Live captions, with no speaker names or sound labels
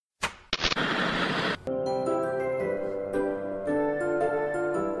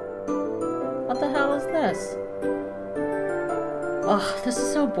Yes. Ugh, this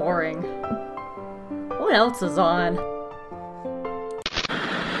is so boring. What else is on?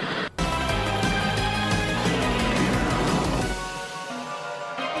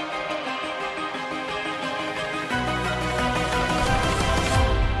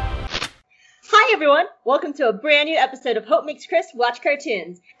 Hi everyone! Welcome to a brand new episode of Hope Makes Chris Watch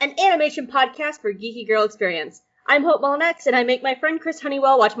Cartoons, an animation podcast for Geeky Girl Experience. I'm Hope Molnex, and I make my friend Chris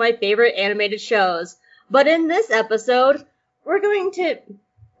Honeywell watch my favorite animated shows. But in this episode, we're going to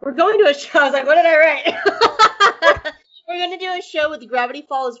a show. I was like, what did I write? We're going to do a show with Gravity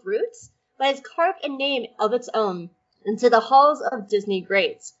Falls roots, but has carved a name of its own into the halls of Disney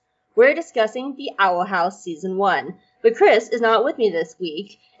greats. We're discussing The Owl House Season 1. But Chris is not with me this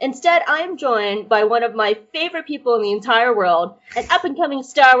week. Instead, I am joined by one of my favorite people in the entire world, an up-and-coming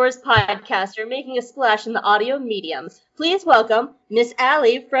Star Wars podcaster making a splash in the audio medium. Please welcome Miss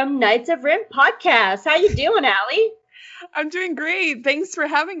Allie from Knights of Ren Podcast. How you doing, Allie? I'm doing great. Thanks for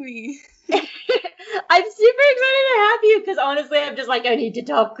having me. I'm super excited to have you, because honestly, I'm just like, I need to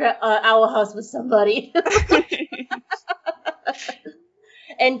talk Owl House with somebody.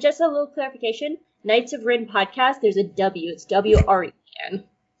 And just a little clarification, Knights of Ren Podcast, there's a W. It's W-R-E-N.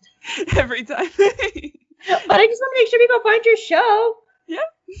 Every time. But I just want to make sure people find your show. Yeah.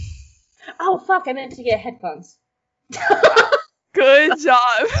 Oh, fuck, I meant to get headphones. Good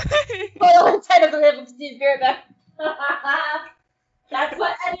job. Hold on, time to live with Steve Spirit back. That's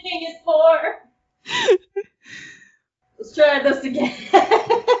what editing is for. Let's try this again.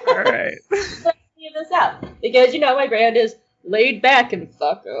 All right. Let's leave this out. Because, my brand is laid back and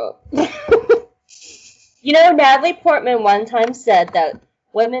fuck up. Natalie Portman one time said that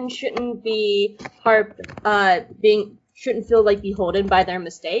women shouldn't shouldn't feel like beholden by their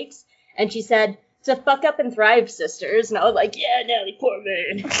mistakes. And she said, "So fuck up and thrive, sisters." And I was like, yeah, Natalie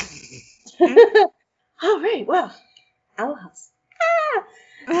Portman. All right, well, Owl House.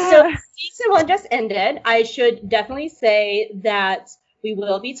 So season 1 just ended. I should definitely say that we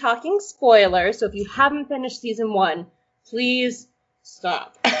will be talking spoilers. So if you haven't finished season 1, please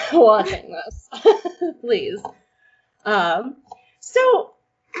stop watching this. Please. So,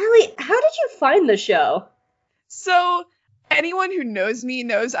 Allie, how did you find the show? So, anyone who knows me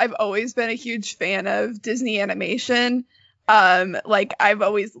knows I've always been a huge fan of Disney animation. I've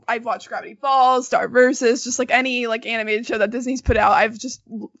watched Gravity Falls, Star Versus, just like any animated show that Disney's put out, I've just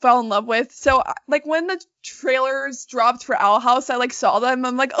fell in love with. So when the trailers dropped for Owl House, I saw them.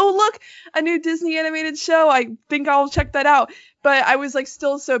 I'm like, oh look, a new Disney animated show. I think I'll check that out. But I was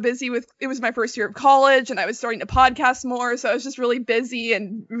still so busy it was my first year of college and I was starting to podcast more. So I was just really busy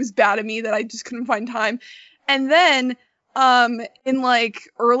and it was bad of me that I just couldn't find time. And then in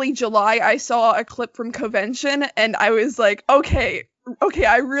early July, I saw a clip from Convention and I was like, okay,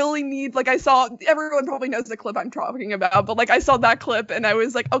 I really need, I saw, everyone probably knows the clip I'm talking about, but I saw that clip and I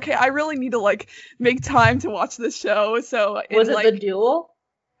was like, okay, I really need to make time to watch this show. So was it the duel?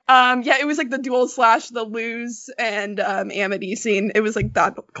 Yeah, it was the duel / the Luz and Amity scene. It was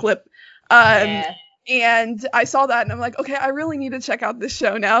that clip. Yeah. And I saw that and I'm like, okay, I really need to check out this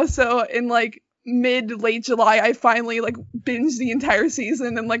show now. So in late July, I finally binged the entire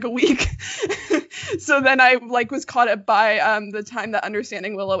season in a week. So then I was caught up by the time that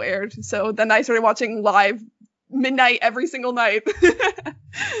Understanding Willow aired. So then I started watching live midnight every single night.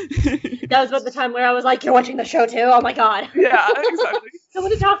 That was about the time where I was like, you're watching the show too? Oh my god. Yeah, exactly.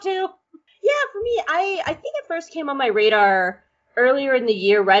 Someone to talk to. Yeah, for me, I think it first came on my radar earlier in the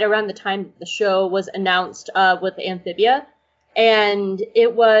year, right around the time the show was announced with Amphibia. And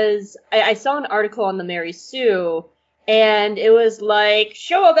it was, I saw an article on the Mary Sue, and it was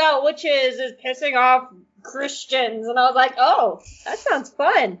show about witches is pissing off Christians. And I was like, oh, that sounds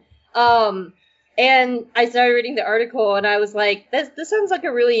fun. And I started reading the article, and I was like, this sounds like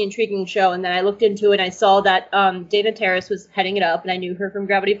a really intriguing show. And then I looked into it, and I saw that Dana Terrace was heading it up, and I knew her from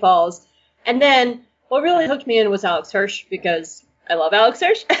Gravity Falls. And then what really hooked me in was Alex Hirsch, because I love Alex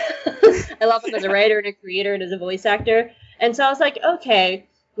Hirsch. I love him as a writer and a creator and as a voice actor. And so I was like, okay,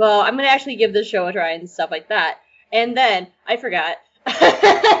 well, I'm going to actually give this show a try and stuff like that. And then I forgot.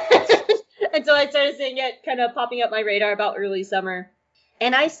 And so I started seeing it kind of popping up my radar about early summer.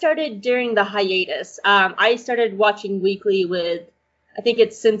 And I started during the hiatus. I started watching weekly with, I think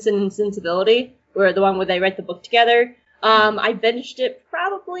it's Sense and Sensibility, or the one where they write the book together. I binged it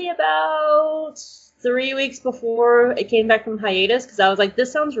probably about 3 weeks before it came back from hiatus, because I was like,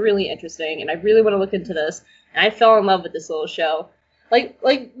 this sounds really interesting, and I really want to look into this. And I fell in love with this little show.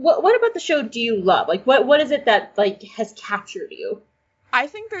 What about the show do you love? What is it that has captured you? I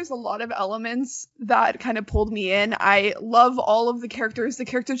think there's a lot of elements that kind of pulled me in. I love all of the characters. The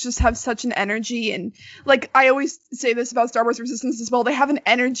characters just have such an energy, and like I always say this about Star Wars Resistance as well, they have an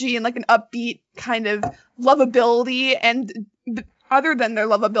energy and like an upbeat kind of lovability, and other than their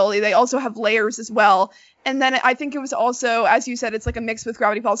lovability, they also have layers as well. And then I think it was also, as you said, it's like a mix with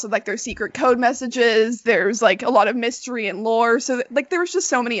Gravity Falls, so like there's secret code messages, there's like a lot of mystery and lore, so like there was just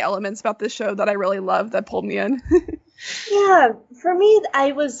so many elements about this show that I really loved that pulled me in. Yeah, for me,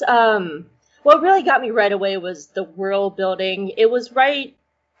 I was, what really got me right away was the world building. It was right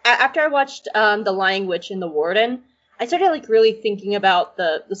after I watched The Lying Witch and The Warden, I started like really thinking about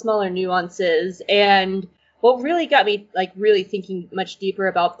the smaller nuances, and what really got me like really thinking much deeper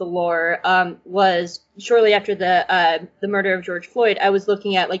about the lore was shortly after the murder of George Floyd, I was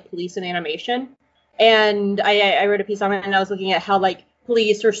looking at like police and animation, and I wrote a piece on it, and I was looking at how like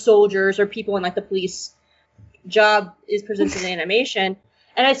police or soldiers or people in like the police job is presented in animation,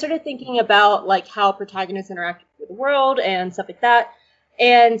 and I started thinking about like how protagonists interact with the world and stuff like that,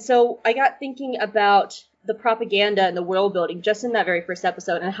 and so I got thinking about the propaganda and the world building just in that very first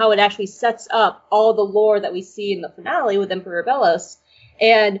episode, and how it actually sets up all the lore that we see in the finale with Emperor Bellos.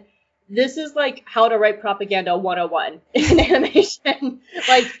 And this is like how to write propaganda 101 in animation.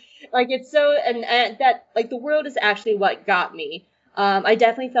 like it's so, and that like the world is actually what got me. I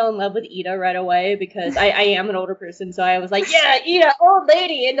definitely fell in love with Ida right away because I am an older person, so I was like, yeah, Ida, old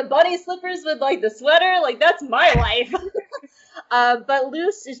lady in the bunny slippers with like the sweater, like that's my life. But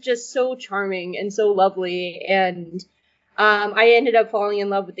Luce is just so charming and so lovely, and I ended up falling in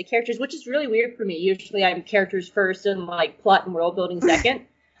love with the characters, which is really weird for me. Usually I'm characters first and like plot and world building second.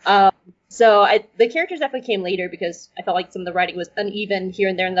 So the characters definitely came later because I felt like some of the writing was uneven here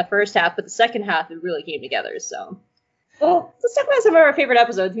and there in the first half, but the second half it really came together, so. Well, let's talk about some of our favorite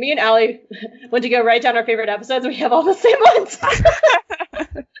episodes. Me and Allie went to go write down our favorite episodes. We have all the same ones.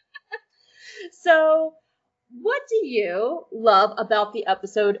 So, what do you love about the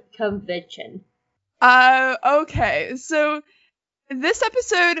episode Convention? Okay. So, this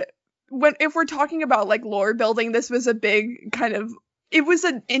episode, if we're talking about like lore building, this was a big kind of, it was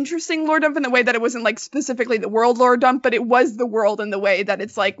an interesting lore dump in the way that it wasn't like specifically the world lore dump, but it was the world in the way that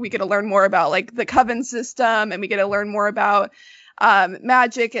it's like we get to learn more about like the Coven system, and we get to learn more about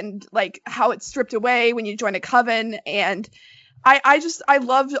magic and like how it's stripped away when you join a Coven. And I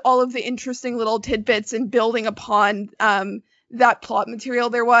loved all of the interesting little tidbits and building upon that plot material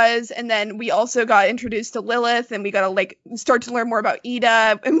there was. And then we also got introduced to Lilith, and we got to like start to learn more about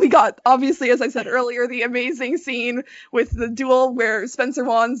Ida, and we got, obviously, as I said earlier, the amazing scene with the duel where Spencer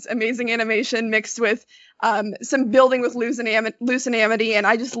Wan's amazing animation mixed with some building with Luce and Amity, and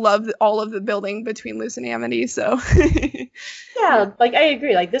I just loved all of the building between Luce and Amity, so. Yeah, like I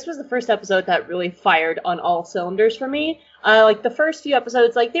agree, like this was the first episode that really fired on all cylinders for me. Like the first few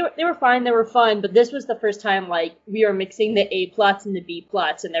episodes, like they were fine, they were fun, but this was the first time like we are mixing the A plots and the B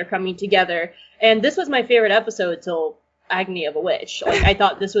plots, and they're coming together. And this was my favorite episode till Agony of a Witch. Like I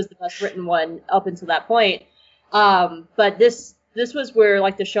thought this was the best written one up until that point. But this was where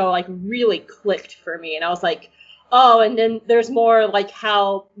like the show like really clicked for me, and I was like, oh, and then there's more like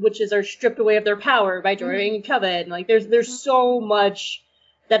how witches are stripped away of their power by joining a coven. Like there's so much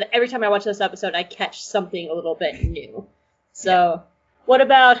that every time I watch this episode, I catch something a little bit new. So, what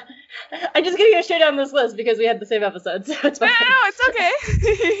about? I'm just gonna go straight down this list because we had the same episode, so it's fine. No,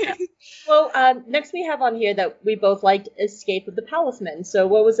 it's okay. Well, next we have on here that we both liked Escape of the Palisman. So,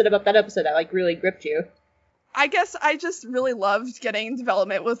 what was it about that episode that like really gripped you? I guess I just really loved getting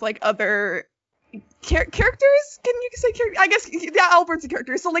development with like other characters. Can you say character? I guess yeah, Albert's a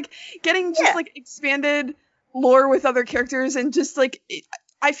character. So like getting just like expanded lore with other characters, and just like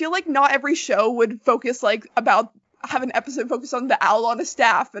I feel like not every show would focus like about have an episode focused on the owl on a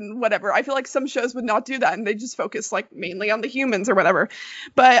staff and whatever. I feel like some shows would not do that, and they just focus like mainly on the humans or whatever.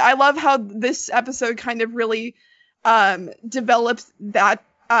 But I love how this episode kind of really develops that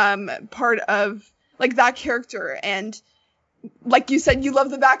part of like that character. And like you said, you love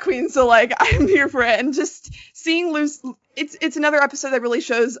the Bat Queen, so like I'm here for it. And just seeing Luce, it's another episode that really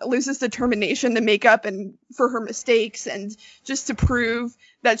shows Luce's determination to make up and for her mistakes, and just to prove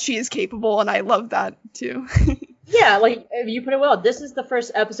that she is capable, and I love that too. Yeah, like you put it well. This is the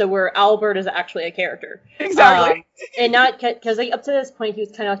first episode where Albert is actually a character. Exactly. And not because like up to this point he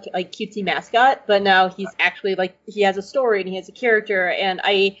was kind of like cutesy mascot, but now he's actually like he has a story and he has a character. And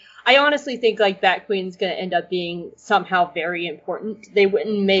I honestly think like Bat Queen's gonna end up being somehow very important. They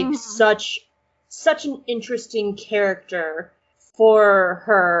wouldn't make such an interesting character for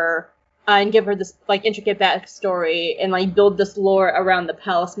her and give her this like intricate backstory and like build this lore around the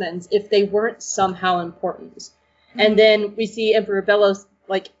Palismans if they weren't somehow important. And then we see Emperor Belos,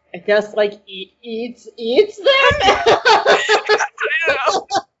 like, I guess, like, eats them? I don't know.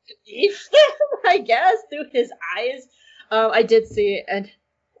 Eats them, I guess, through his eyes. I did see it, and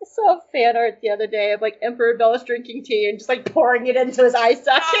I saw fan art the other day of, like, Emperor Belos drinking tea and just, like, pouring it into his eye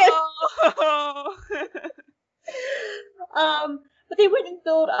socket. Oh. But they wouldn't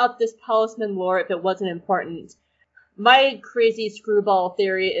build up this Palisman lore if it wasn't important. My crazy screwball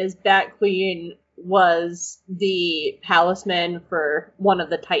theory is Bat Queen was the Palisman for one of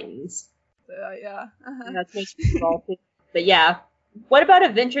the Titans. Yeah. Uh-huh. That's my screwball theory. But yeah. What about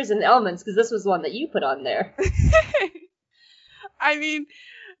Adventures in the Elements? Because this was the one that you put on there. I mean,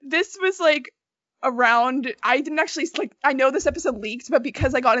 this was like around, I didn't actually, like, I know this episode leaked, but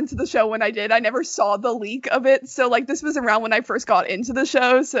because I got into the show when I did, I never saw the leak of it. So, like, this was around when I first got into the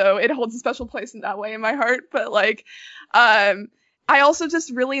show, so it holds a special place in that way in my heart. But, like, I also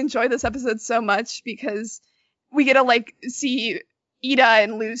just really enjoy this episode so much because we get to, like, see Ida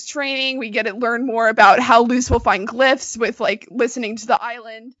and Luz training. We get to learn more about how Luz will find glyphs with, like, listening to the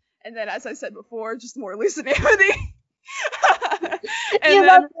island. And then, as I said before, just more Luz and Amity. And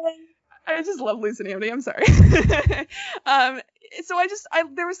then I just love Luz and Amity. I'm sorry. So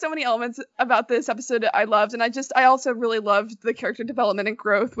there were so many elements about this episode I loved, and I also really loved the character development and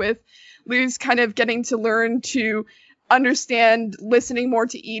growth with Luz kind of getting to learn to understand listening more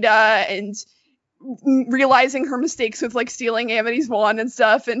to Ida and realizing her mistakes with, like, stealing Amity's wand and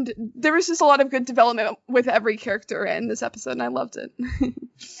stuff, and there was just a lot of good development with every character in this episode, and I loved it. And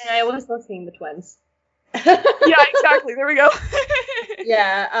I always love seeing the twins. Yeah, exactly. There we go.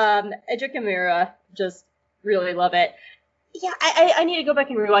 Yeah, Edric and Mira, just really love it. Yeah, I need to go back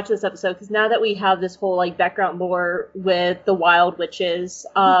and rewatch this episode, because now that we have this whole, like, background lore with the Wild Witches,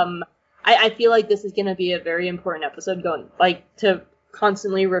 I feel like this is going to be a very important episode going, like, to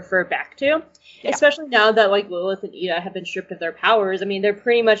constantly refer back to. Yeah. Especially now that, like, Lilith and Ida have been stripped of their powers. I mean, they're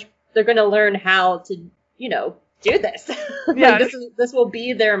going to learn how to, do this. Yeah. Like, this will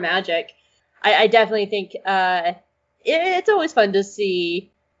be their magic. I definitely think it's always fun to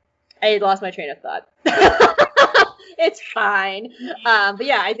see. I lost my train of thought. It's fine. But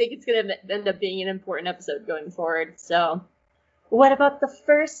yeah, I think it's going to end up being an important episode going forward. So, what about the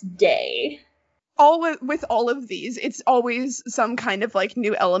first day? With all of these, it's always some kind of, like,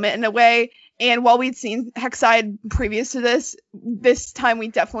 new element in a way. And while we'd seen Hexside previous to this time we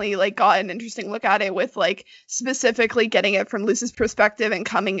definitely, like, got an interesting look at it with, like, specifically getting it from Luz's perspective and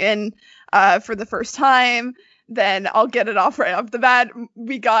coming in for the first time. Then I'll get it off right off the bat.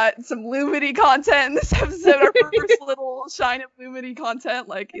 We got some Lumity content in this episode, our first little shine of Lumity content.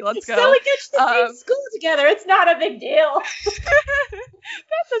 Like, let's go. So we get to the school together. It's not a big deal.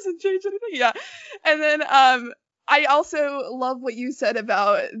 That doesn't change anything. Yeah. And then I also love what you said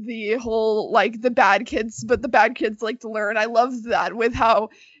about the whole, like, the bad kids, but the bad kids like to learn. I love that with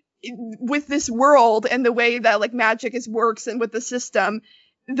how, with this world and the way that, like, magic works and with the system,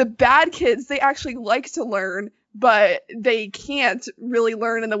 the bad kids, they actually like to learn, but they can't really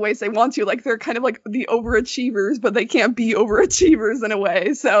learn in the ways they want to. Like, they're kind of like the overachievers, but they can't be overachievers in a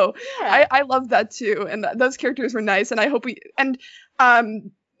way. So yeah. I love that too. And those characters were nice. And I hope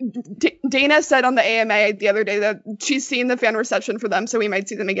Dana said on the AMA the other day that she's seen the fan reception for them, so we might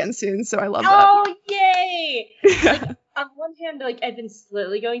see them again soon. So I love that. Oh, yay! Like, on one hand, like, I've been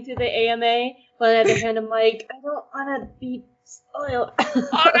slowly going through the AMA, but on the other hand, I'm like, I don't want to be spoiled.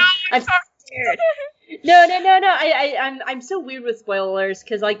 Oh no, I'm so scared. No. I'm so weird with spoilers,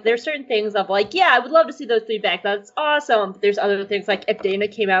 because, like, there's certain things of, like, yeah, I would love to see those three back. That's awesome. But there's other things, like, if Dana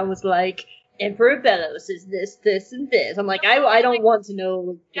came out and was like, Emperor Belos is this, and this. I'm like, I don't want to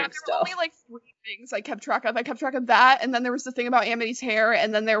know there stuff. were only, like, 3 things I kept track of. I kept track of that, and then there was the thing about Amity's hair,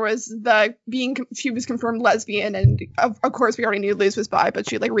 and then there was she was confirmed lesbian, and of course we already knew Luz was bi, but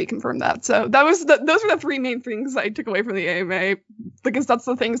she, like, reconfirmed that. So those were the 3 main things I took away from the AMA, because that's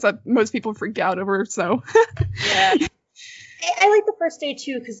the things that most people freaked out over, so. Yeah. I like the first day,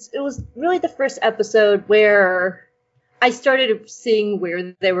 too, because it was really the first episode where I started seeing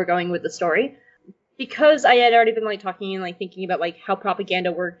where they were going with the story, because I had already been, like, talking and, like, thinking about, like, how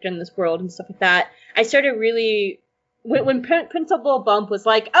propaganda worked in this world and stuff like that. I started really, when Principal Bump was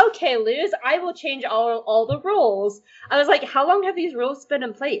like, okay, Luz, I will change all the rules. I was like, how long have these rules been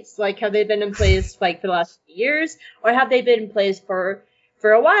in place? Like, have they been in place, like, for the last few years, or have they been in place for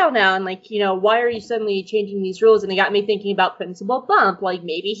a while now? And, like, why are you suddenly changing these rules? And it got me thinking about Principal Bump. Like,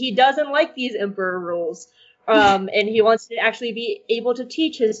 maybe he doesn't like these Emperor rules. And he wants to actually be able to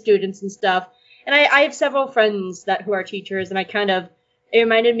teach his students and stuff. And I have several friends who are teachers, and it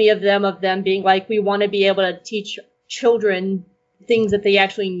reminded me of them being like, we want to be able to teach children things that they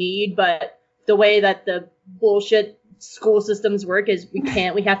actually need, but the way that the bullshit school systems work is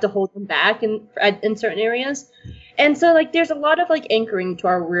we have to hold them back in certain areas. And so like there's a lot of like anchoring to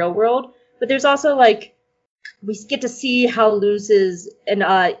our real world, but there's also like we get to see how Luz's and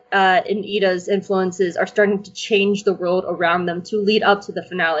Ida's influences are starting to change the world around them to lead up to the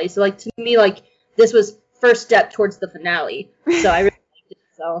finale. So like to me, like this was first step towards the finale. So I really liked it.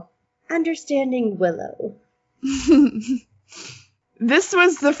 So understanding Willow. This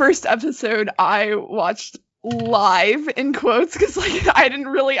was the first episode I watched live in quotes because like I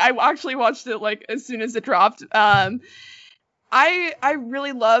actually watched it like as soon as it dropped. I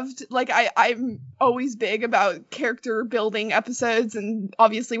really loved, like, I'm always big about character building episodes, and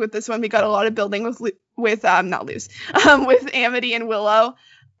obviously with this one we got a lot of building with Amity and Willow.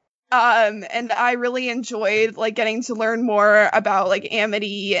 And I really enjoyed like getting to learn more about like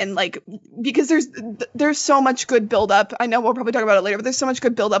Amity and like, because there's so much good build up. I know we'll probably talk about it later, but there's so much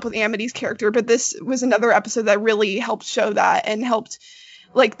good build up with Amity's character, but this was another episode that really helped show that and helped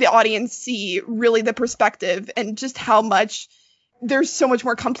like the audience see really the perspective and just how much there's so much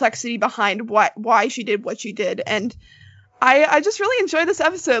more complexity behind why she did what she did. And I just really enjoyed this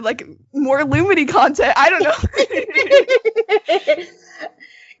episode, like more Lumity content. I don't know.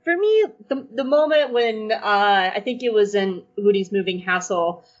 For me, the moment when I think it was in Woody's Moving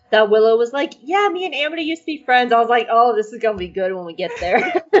Castle that Willow was like, yeah, me and Amity used to be friends. I was like, oh, this is going to be good when we get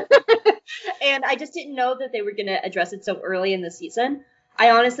there. And I just didn't know that they were going to address it so early in the season. I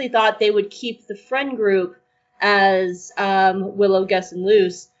honestly thought they would keep the friend group as Willow, Gus, and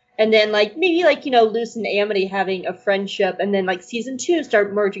Luce. And then, like, maybe, like, you know, Luce and Amity having a friendship. And then, like, season 2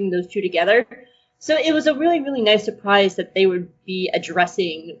 start merging those two together. So it was a really, really nice surprise that they would be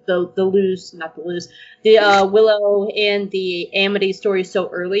addressing the Willow and the Amity story so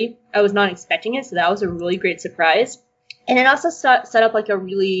early. I was not expecting it, so that was a really great surprise. And it also set up like a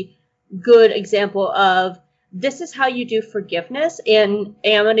really good example of this is how you do forgiveness. And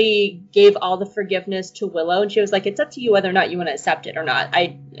Amity gave all the forgiveness to Willow, and she was like, it's up to you whether or not you want to accept it or not.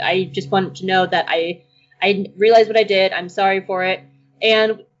 I just wanted to know that I realized what I did. I'm sorry for it.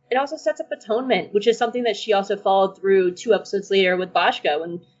 And it also sets up atonement, which is something that she also followed through 2 episodes later with Boschka,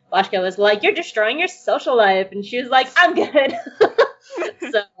 when Boschka was like, you're destroying your social life. And she was like, I'm good.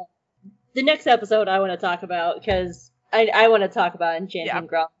 So the next episode I want to talk about, because I want to talk about Enchanting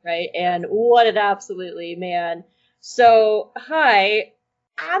Grom, right? And what an absolutely, man. So, hi,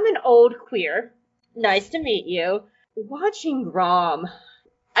 I'm an old queer. Nice to meet you. Watching Grom.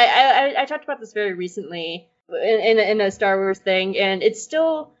 I talked about this very recently in a Star Wars thing, and it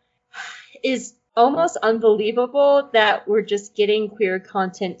still is almost unbelievable that we're just getting queer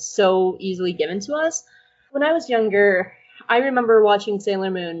content so easily given to us. When I was younger, I remember watching Sailor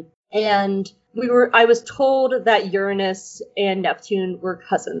Moon, and I was told that Uranus and Neptune were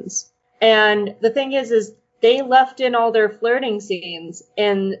cousins. And the thing is they left in all their flirting scenes,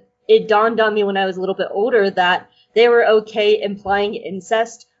 and it dawned on me when I was a little bit older that they were okay implying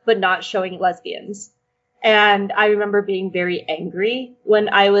incest, but not showing lesbians. And I remember being very angry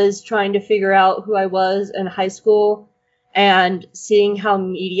when I was trying to figure out who I was in high school and seeing how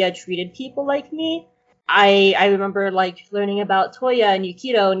media treated people like me. I remember like learning about Toya and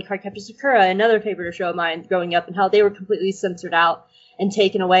Yukito and Cardcaptor Sakura, another favorite show of mine growing up, and how they were completely censored out and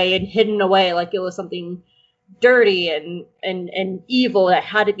taken away and hidden away like it was something dirty and evil that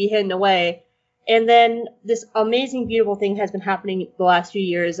had to be hidden away. And then this amazing, beautiful thing has been happening the last few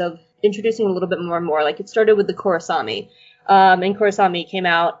years of introducing a little bit more and more. Like it started with the Korosami, and Korosami came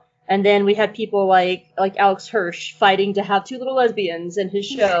out, and then we had people like Alex Hirsch fighting to have 2 little lesbians in his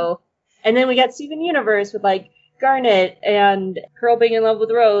show, and then we got Steven Universe with like Garnet and Pearl being in love with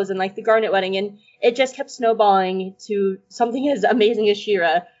Rose and like the Garnet wedding, and it just kept snowballing to something as amazing as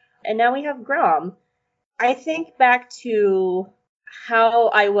She-Ra, and now we have Grom. I think back to how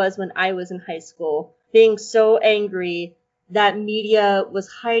I was when I was in high school, being so angry that media was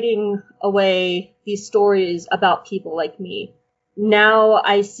hiding away these stories about people like me. Now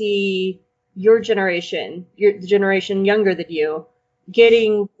I see your generation, the generation younger than you,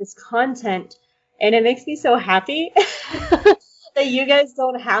 getting this content, and it makes me so happy that you guys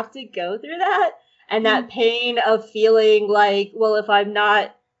don't have to go through that, and that pain of feeling like, well, if I'm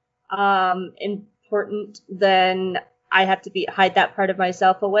not important, then I have to hide that part of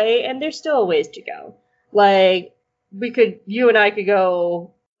myself away, and there's still a ways to go. Like, you and I could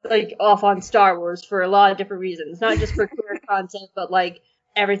go like off on Star Wars for a lot of different reasons, not just for queer content, but like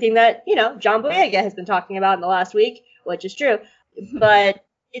everything that, you know, John Boyega has been talking about in the last week, which is true, but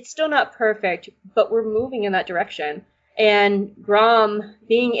it's still not perfect, but we're moving in that direction. And Grom,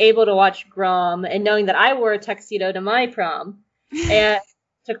 being able to watch Grom and knowing that I wore a tuxedo to my prom, and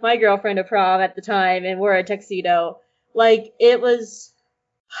took my girlfriend to prom at the time and wore a tuxedo. Like, it was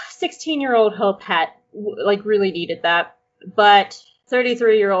 16-year-old Hope really needed that. But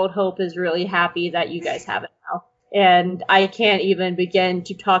 33-year-old Hope is really happy that you guys have it now. And I can't even begin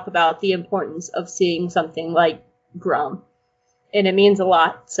to talk about the importance of seeing something like Grum. And it means a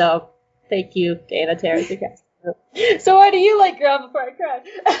lot. So thank you, Dana Terrace. So why do you like Grum before I cry?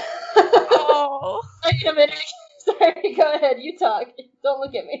 Oh. Wait a minute. Sorry, go ahead. You talk. Don't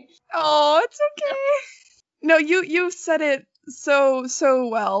look at me. Oh, it's okay. No, you said it so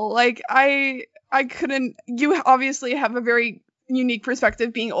well. Like, I couldn't. You obviously have a very unique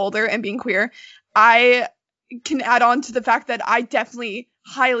perspective being older and being queer. I can add on to the fact that I definitely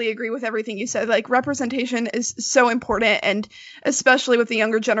highly agree with everything you said. Like, representation is so important, and especially with the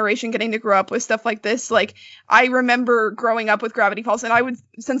younger generation getting to grow up with stuff like this. Like, I remember growing up with Gravity Falls, and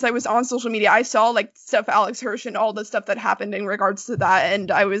since I was on social media, I saw like stuff Alex Hirsch and all the stuff that happened in regards to that,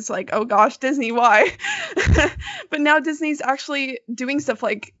 and I was like, oh gosh, Disney, why? But now Disney's actually doing stuff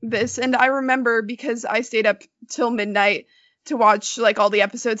like this, and I remember, because I stayed up till midnight to watch like all the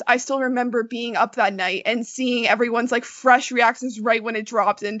episodes, I still remember being up that night and seeing everyone's like fresh reactions right when it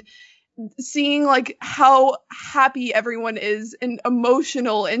dropped, and seeing like how happy everyone is and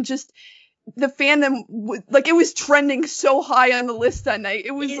emotional, and just the fandom like it was trending so high on the list that night.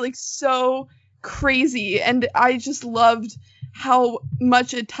 It was like so crazy, and I just loved how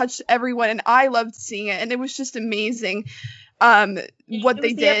much it touched everyone, and I loved seeing it, and it was just amazing what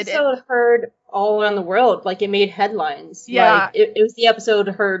they did. The episode heard all around the world. Like, it made headlines. Yeah. Like, it was the episode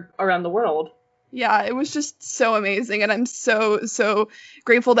heard around the world. Yeah, it was just so amazing, and I'm so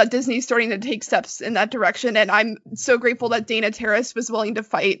grateful that Disney's starting to take steps in that direction, and I'm so grateful that Dana Terrace was willing to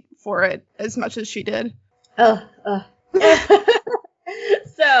fight for it as much as she did. So,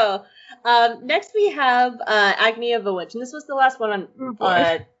 next we have Agni of the Witch, and this was the last one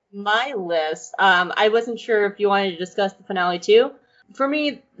on my list. I wasn't sure if you wanted to discuss the finale too. For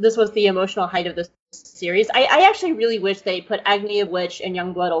me, this was the emotional height of the series. I actually really wish they put Agni of Witch and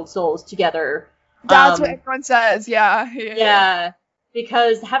Youngblood Old Souls together. That's what everyone says, yeah. Yeah,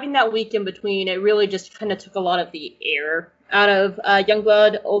 because having that week in between, it really just kind of took a lot of the air out of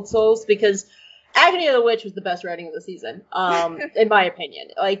Youngblood Old Souls, because Agony of the Witch was the best writing of the season, in my opinion.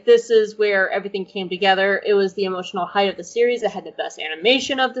 Like, this is where everything came together. It was the emotional height of the series. It had the best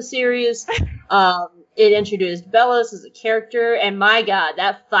animation of the series. It introduced Bellos as a character, and my god,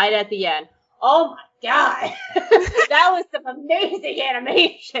 that fight at the end. Oh my god! That was some amazing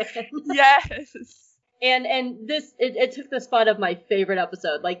animation! Yes! And this, it took the spot of my favorite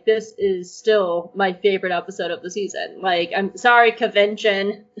episode. Like, this is still my favorite episode of the season. Like, I'm sorry,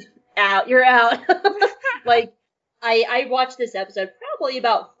 convention. You're out. Like, I watched this episode probably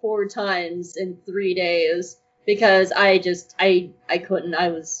about 4 times in 3 days, because I couldn't.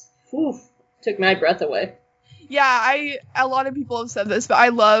 Took my breath away. Yeah, a lot of people have said this, but I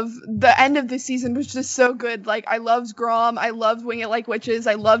love the end of the season was just so good. Like, I loved Grom, I loved Wing It Like Witches,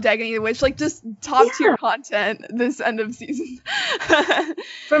 I loved Agony of the Witch, like, just top tier content this end of season.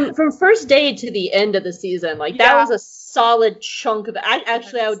 From first day to the end of the season, like, that was a solid chunk of it.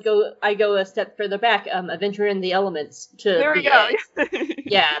 I go a step further back, Adventure in the Elements to there we go.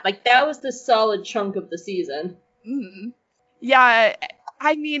 Yeah, like, that was the solid chunk of the season. Mm-hmm. Yeah,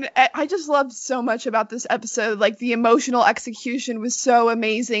 I mean, I just loved so much about this episode. Like, the emotional execution was so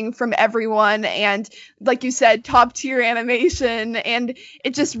amazing from everyone, and like you said, top tier animation, and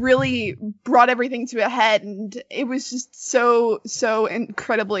it just really brought everything to a head, and it was just so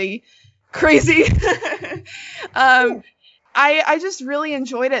incredibly crazy. I just really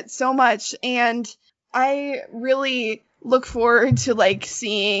enjoyed it so much, and I really look forward to, like,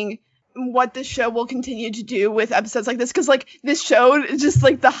 seeing what the show will continue to do with episodes like this, because, like, this show, just,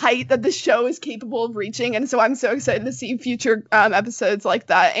 like, the height that the show is capable of reaching, and so I'm so excited to see future episodes like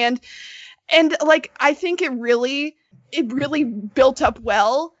that, and like, I think it really built up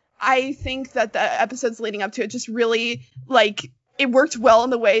well. I think that the episodes leading up to it just really, like, it worked well in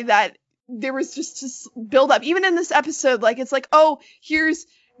the way that there was just build up, even in this episode. Like, it's like, oh,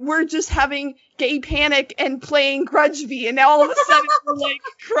 we're just having gay panic and playing Grudgeby, and now all of a sudden we're, like,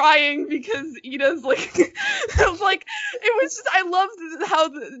 crying because Ida's, like, like, it was just, I loved how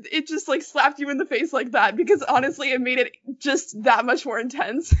it just, like, slapped you in the face like that, because honestly it made it just that much more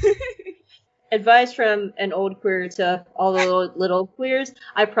intense. Advice from an old queer to all the little queers: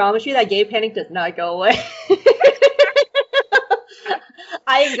 I promise you that gay panic does not go away.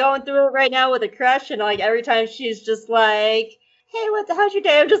 I am going through it right now with a crush, and, like, every time she's just like, hey, how's your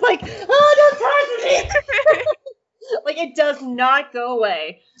day? I'm just like, oh, don't touch me! Like, it does not go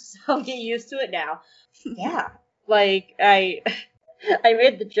away. So get used to it now. Yeah. Like, I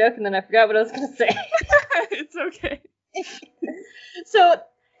made the joke and then I forgot what I was going to say. It's okay. So,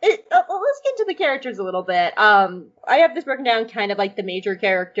 let's get into the characters a little bit. I have this broken down kind of like the major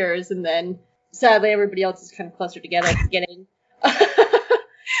characters, and then sadly everybody else is kind of clustered together at the beginning.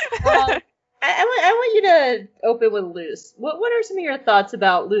 I want you to open with Luce. What are some of your thoughts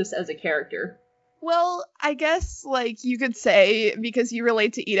about Luce as a character? Well, I guess, like, you could say, because you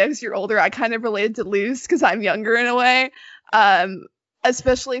relate to Ida because you're older, I kind of related to Luce because I'm younger in a way.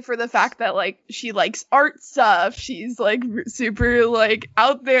 Especially for the fact that, like, she likes art stuff. She's, like, super, like,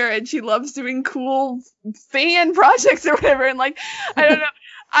 out there, and she loves doing cool fan projects or whatever. And, like, I don't know.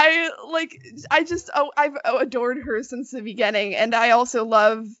 I've adored her since the beginning. And I also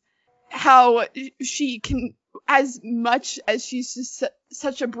love how she can, as much as she's just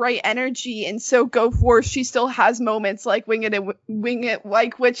such a bright energy and so go forth, she still has moments like Wing It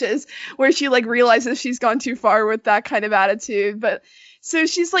Like Witches, where she like realizes she's gone too far with that kind of attitude. But so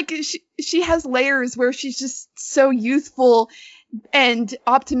she's like, she has layers where she's just so youthful and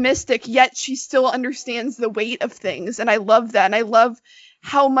optimistic, yet she still understands the weight of things. And I love that. And I love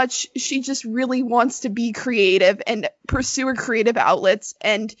how much she just really wants to be creative and pursue her creative outlets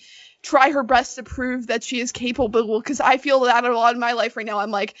and try her best to prove that she is capable, because I feel that a lot in my life right now.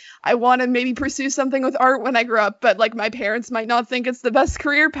 I'm like, I want to maybe pursue something with art when I grow up, but like my parents might not think it's the best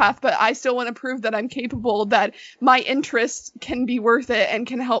career path, but I still want to prove that I'm capable, that my interests can be worth it and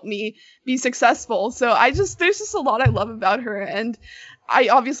can help me be successful. So there's just a lot I love about her, and I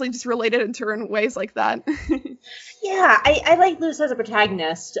obviously just related to her in ways like that. Yeah, I like Luce as a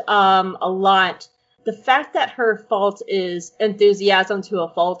protagonist a lot. The fact that her fault is enthusiasm to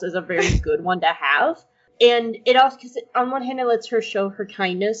a fault is a very good one to have. And it also, because on one hand, it lets her show her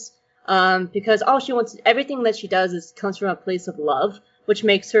kindness, because all she wants, everything that she does comes from a place of love, which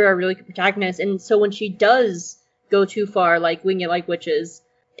makes her a really good protagonist. And so when she does go too far, like Wing It Like Witches,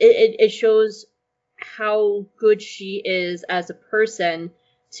 it shows how good she is as a person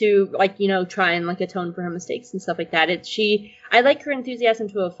to, like, you know, try and like atone for her mistakes and stuff like that. I like her enthusiasm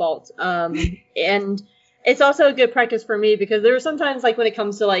to a fault. And it's also a good practice for me, because there are sometimes, like, when it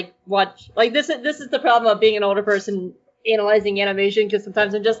comes to like watch, like this is the problem of being an older person analyzing animation, because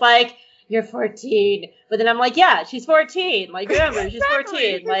sometimes I'm just like, you're 14, but then I'm like, yeah, she's 14. Like, remember, she's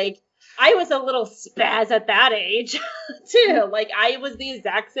 14. Like, I was a little spaz at that age too. Like, I was the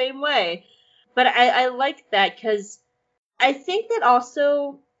exact same way. But I like that, because I think that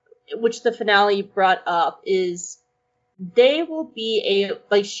also, which the finale brought up, is they will be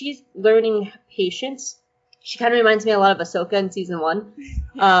like, she's learning patience. She kind of reminds me a lot of Ahsoka in season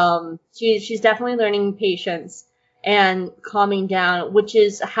 1. She's definitely learning patience and calming down, which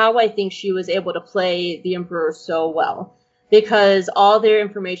is how I think she was able to play the Emperor so well. Because all their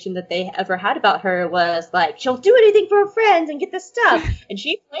information that they ever had about her was like, she'll do anything for her friends and get this stuff. And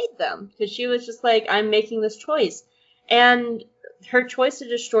she played them, because she was just like, I'm making this choice. And her choice to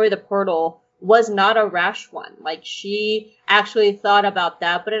destroy the portal was not a rash one. Like, she actually thought about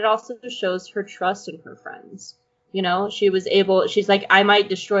that, but it also shows her trust in her friends. You know, she's like, I might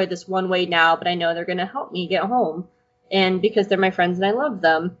destroy this one way now, but I know they're going to help me get home. And because they're my friends and I love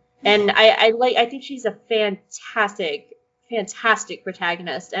them. And I think she's a fantastic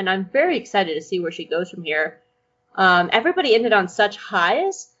protagonist, and I'm very excited to see where she goes from here. Everybody ended on such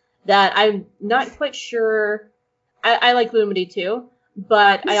highs that I'm not quite sure. I like Lumity too,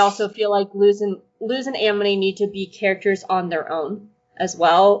 but I also feel like Luz and Amity need to be characters on their own as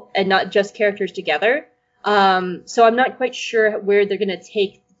well, and not just characters together. So I'm not quite sure where they're going to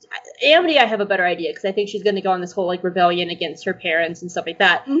take Amity. I have a better idea, because I think she's going to go on this whole like rebellion against her parents and stuff like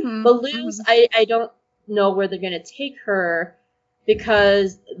that. Mm-hmm. But Luz, I don't know where they're going to take her,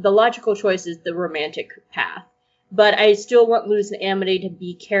 because the logical choice is the romantic path. But I still want Luz and Amity to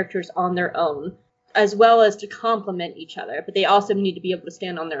be characters on their own, as well as to complement each other, but they also need to be able to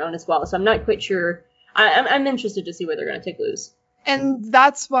stand on their own as well. So I'm not quite sure. I'm interested to see where they're going to take Luz. And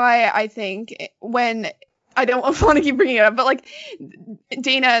that's why I think when, I don't want to keep bringing it up, but like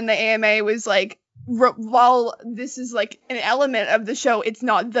Dana in the AMA was like, while this is like an element of the show, it's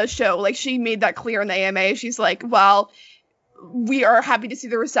not the show. Like, she made that clear in the AMA. She's like, well, we are happy to see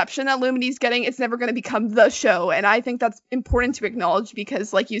the reception that Lumity's getting. It's never going to become the show. And I think that's important to acknowledge,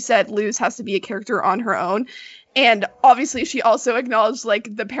 because like you said, Luz has to be a character on her own. And obviously she also acknowledged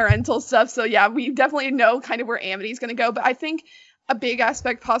like the parental stuff. So yeah, we definitely know kind of where Amity's going to go. But I think a big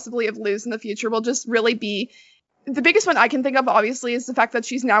aspect possibly of Luz in the future will just really be, the biggest one I can think of, obviously, is the fact that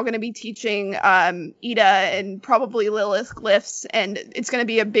she's now going to be teaching Ida and probably Lilith glyphs, and it's going to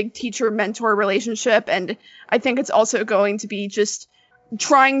be a big teacher-mentor relationship. And I think it's also going to be just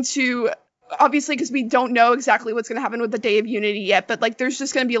trying to obviously, because we don't know exactly what's going to happen with the Day of Unity yet, but like there's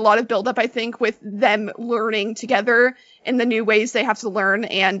just going to be a lot of buildup, I think, with them learning together in the new ways they have to learn,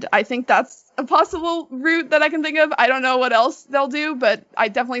 and I think that's a possible route that I can think of. I don't know what else they'll do, but I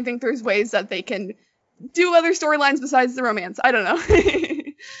definitely think there's ways that they can do other storylines besides the romance. I don't know.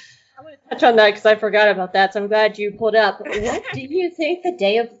 I'm going to touch on that because I forgot about that, so I'm glad you pulled up. What do you think the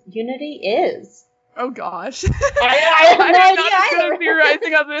Day of Unity is? Oh gosh. I have no idea I'm not as good either. at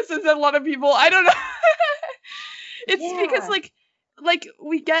theorizing on this as a lot of people. I don't know. It's Yeah. because like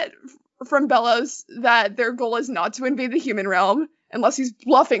we get from Bellows that their goal is not to invade the human realm unless he's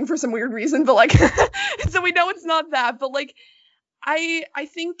bluffing for some weird reason, but like so we know it's not that, but like I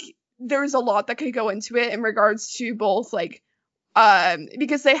think there's a lot that could go into it in regards to both like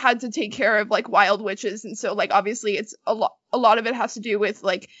because they had to take care of like wild witches, and so like obviously it's a lot of it has to do with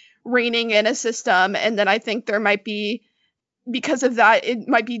like reigning in a system, and then I think there might be, because of that, it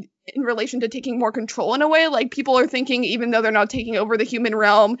might be in relation to taking more control in a way. Like people are thinking, even though they're not taking over the human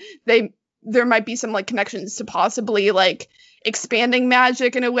realm, there might be some like connections to possibly like expanding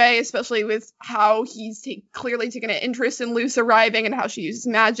magic in a way, especially with how he's clearly taken an interest in Luce arriving and how she uses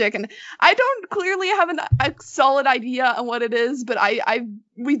magic. And I don't clearly have a solid idea on what it is, but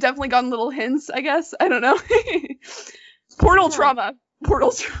we've definitely gotten little hints, I guess. I don't know. Portal trauma. What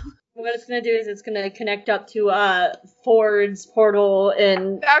it's going to do is it's going to connect up to Ford's portal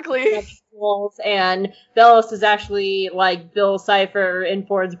and Exactly. walls, and Bellows is actually like Bill Cipher in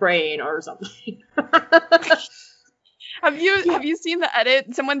Ford's brain or something. Have you seen the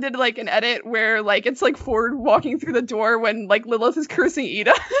edit? Someone did like an edit where like it's like Ford walking through the door when like Lilith is cursing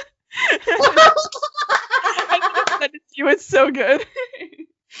Ida. I sent it to you. It's so good.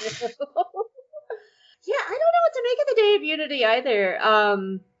 Yeah, I don't know what to make of the Day of Unity either.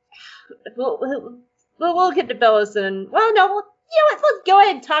 We'll get to Bellows and you know what? Let's go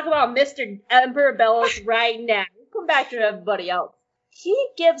ahead and talk about Mr. Emperor Bellows right now. We'll come back to everybody else. He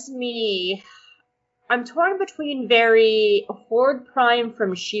gives me. I'm torn between very Horde Prime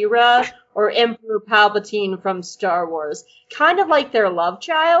from She-Ra or Emperor Palpatine from Star Wars. Kind of like their love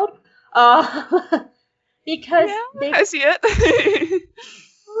child. Because I see it.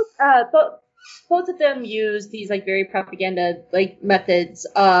 both of them use these like very propaganda like methods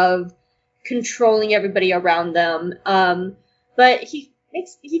of controlling everybody around them. But he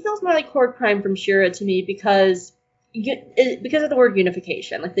feels more like Horde Prime from She-Ra to me because of the word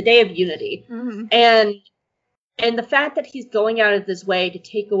unification, like the Day of Unity, Mm-hmm. and the fact that he's going out of his way to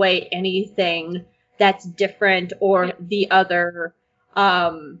take away anything that's different or the other,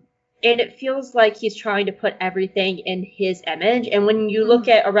 and it feels like he's trying to put everything in his image. And when you look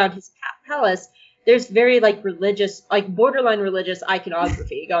at around his palace, there's very like religious, like borderline religious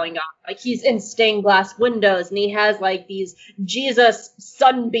iconography going on. Like he's in stained glass windows and he has like these Jesus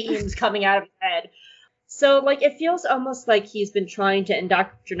sunbeams coming out of his head. So, like, it feels almost like he's been trying to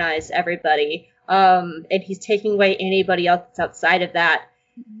indoctrinize everybody, and he's taking away anybody else that's outside of that.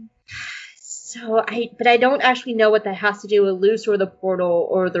 But I don't actually know what that has to do with Luce or the portal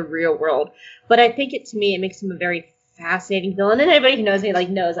or the real world. But I think to me, it makes him a very fascinating villain. And anybody who knows me, like,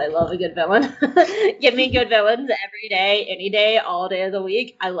 knows I love a good villain. Give me good villains every day, any day, all day of the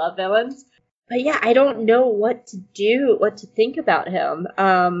week. I love villains. But yeah, I don't know what to do, what to think about him,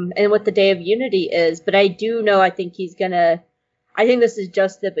 and what the Day of Unity is. But I do know I think this is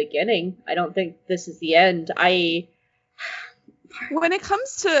just the beginning. I don't think this is the end. When it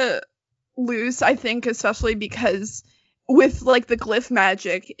comes to Luce, I think especially because with like the glyph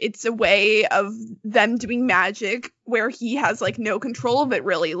magic, it's a way of them doing magic where he has like no control of it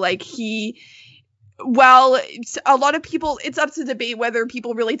really. Like a lot of people, it's up to debate whether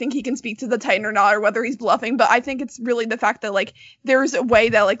people really think he can speak to the Titan or not, or whether he's bluffing, but I think it's really the fact that like there's a way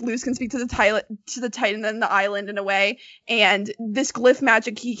that like Luce can speak to the Titan and the island in a way, and this glyph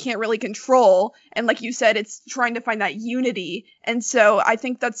magic he can't really control, and like you said, it's trying to find that unity, and so I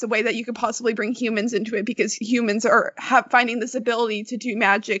think that's the way that you could possibly bring humans into it, because humans are finding this ability to do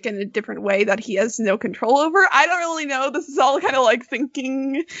magic in a different way that he has no control over. I don't really know, this is all kind of like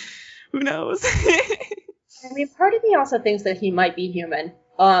thinking. Who knows? I mean, part of me also thinks that he might be human,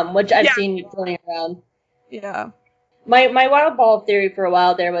 which I've seen floating around. Yeah. My wild ball theory for a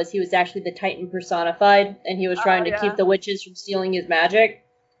while there was he was actually the Titan personified, and he was trying to keep the witches from stealing his magic.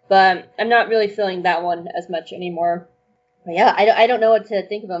 But I'm not really feeling that one as much anymore. But yeah, I don't know what to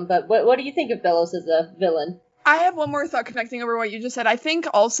think of him. But what do you think of Bellows as a villain? I have one more thought connecting over what you just said. I think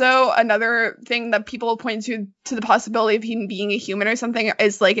also another thing that people point to the possibility of him being a human or something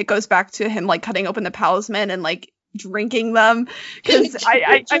is like it goes back to him like cutting open the talisman and like drinking them, because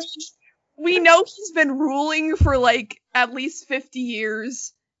we know he's been ruling for like at least 50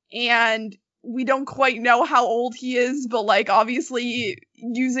 years, and we don't quite know how old he is, but like obviously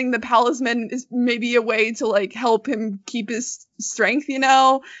using the talisman is maybe a way to like help him keep his strength, you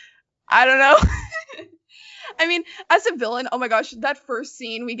know? I don't know. I mean, as a villain, oh my gosh, that first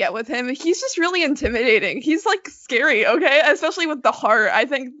scene we get with him, he's just really intimidating. He's like scary, okay? Especially with the heart. I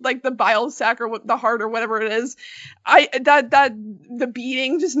think like the bile sac or the heart or whatever it is. The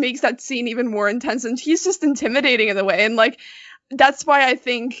beating just makes that scene even more intense, and he's just intimidating in a way. And like that's why I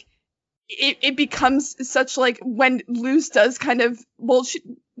think it becomes such like when Luz does kind of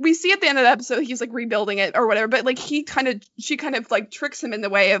we see at the end of the episode he's like rebuilding it or whatever, but like she kind of like tricks him in the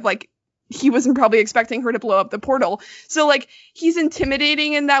way of like he wasn't probably expecting her to blow up the portal. So like he's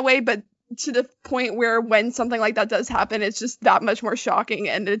intimidating in that way, but to the point where when something like that does happen, it's just that much more shocking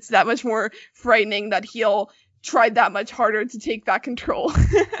and it's that much more frightening that he'll try that much harder to take back control.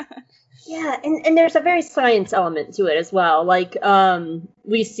 Yeah, and there's a very science element to it as well. Like,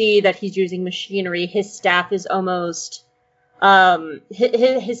 we see that he's using machinery. His staff is almost,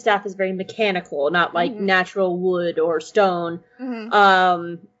 his staff is very mechanical, not like natural wood or stone.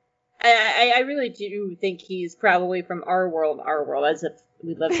 I really do think he's probably from our world, as if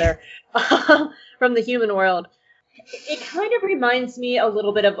we live there, from the human world. It kind of reminds me a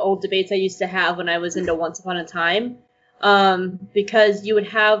little bit of old debates I used to have when I was into Once Upon a Time. Because you would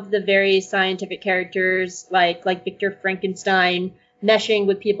have the very scientific characters like Victor Frankenstein meshing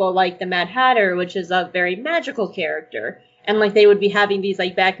with people like the Mad Hatter, which is a very magical character. And like they would be having these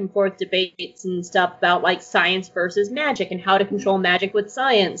like back and forth debates and stuff about like science versus magic and how to control magic with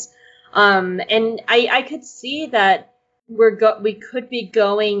science. And I could see that we could be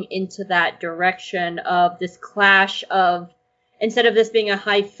going into that direction of this clash of, instead of this being a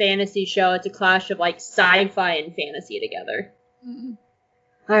high fantasy show, it's a clash of like sci-fi and fantasy together.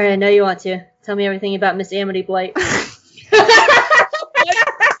 All right, I know you want to. Tell me everything about Miss Amity Blight.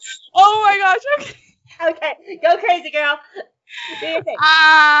 Oh my gosh, okay. Okay, go crazy, girl. Do your thing.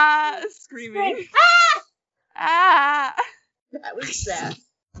 Screaming. That was sad.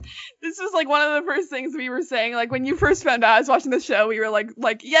 This was like one of the first things we were saying. Like when you first found out I was watching the show, we were like,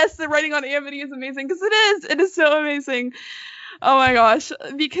 yes, the writing on Amity is amazing, because it is so amazing. Oh my gosh,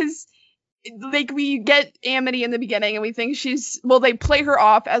 because like we get Amity in the beginning and we think they play her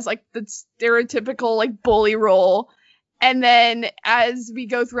off as like the stereotypical like bully role. And then as we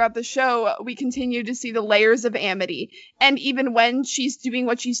go throughout the show, we continue to see the layers of Amity. And even when she's doing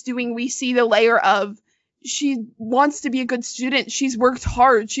what she's doing, we see the layer of she wants to be a good student. She's worked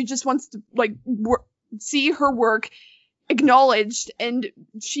hard. She just wants to like see her work acknowledged. And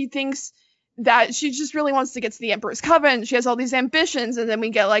she thinks that she just really wants to get to the Emperor's Coven. She has all these ambitions. And then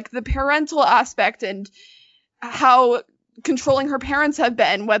we get like the parental aspect and how controlling her parents have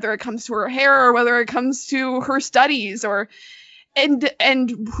been, whether it comes to her hair or whether it comes to her studies or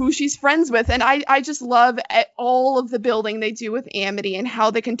and who she's friends with. And I just love all of the building they do with Amity and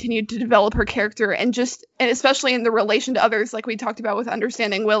how they continue to develop her character and especially in the relation to others, like we talked about with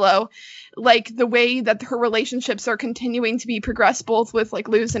understanding Willow, like the way that her relationships are continuing to be progressed both with like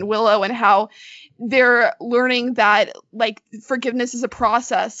Luz and Willow, and how they're learning that like forgiveness is a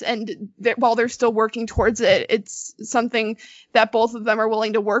process, and that while they're still working towards it, it's something that both of them are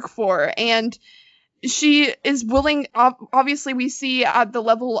willing to work for. And she is willing, obviously we see at the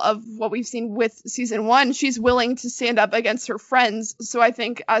level of what we've seen with season 1, she's willing to stand up against her friends. So I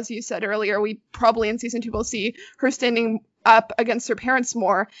think, as you said earlier, we probably in season 2 will see her standing up against her parents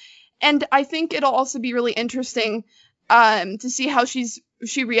more. And I think it'll also be really interesting to see how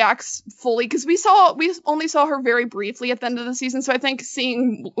she reacts fully, because we only saw her very briefly at the end of the season. So I think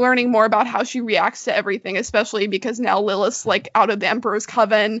learning more about how she reacts to everything, especially because now Lilith's like out of the Emperor's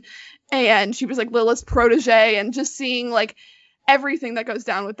Coven, and she was like Lilith's protege, and just seeing like everything that goes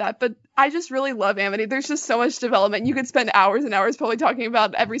down with that. But I just really love Amity. There's just so much development. You could spend hours and hours probably talking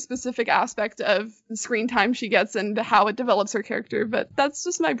about every specific aspect of the screen time she gets and how it develops her character. But that's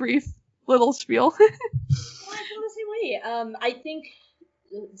just my brief little spiel. Well, I feel the same way. I think,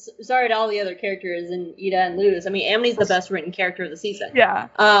 sorry to all the other characters in Ida and Luz. I mean, Amity's the best written character of the season. Yeah.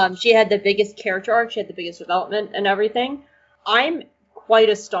 She had the biggest character arc. She had the biggest development and everything. I'm quite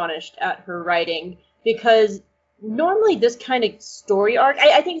astonished at her writing, because normally this kind of story arc,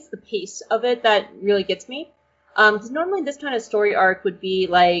 I think it's the pace of it that really gets me. Because normally this kind of story arc would be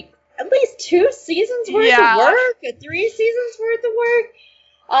like at least 2 seasons worth of work, 3 seasons worth of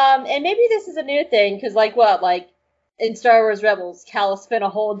work. And maybe this is a new thing, because like in Star Wars Rebels, Cal spent a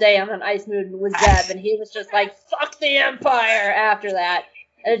whole day on an ice moon with Zeb, and he was just like, fuck the Empire after that.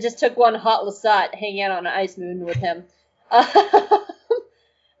 And it just took one hot Lasat hanging out on an ice moon with him.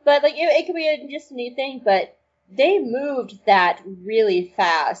 But like it could be just a neat thing. But they moved that really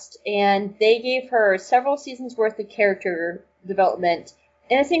fast, and they gave her several seasons worth of character development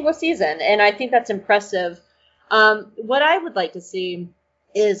in a single season, and I think that's impressive. What I would like to see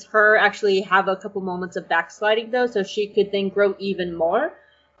is her actually have a couple moments of backsliding, though, so she could then grow even more.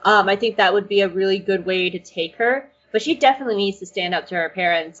 I think that would be a really good way to take her, but she definitely needs to stand up to her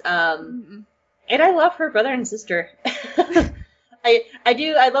parents. And I love her brother and sister. I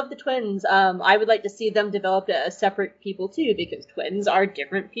do. I love the twins. I would like to see them develop as separate people too, because twins are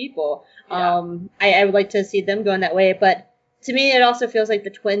different people. Yeah. I would like to see them going that way, but to me, it also feels like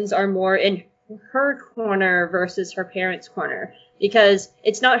the twins are more in her corner versus her parents' corner, because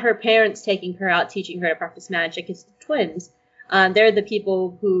it's not her parents taking her out, teaching her to practice magic. It's the twins. They're the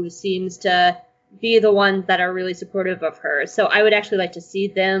people who seems to be the ones that are really supportive of her. So I would actually like to see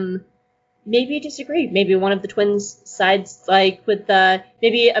them maybe disagree. Maybe one of the twins sides, like with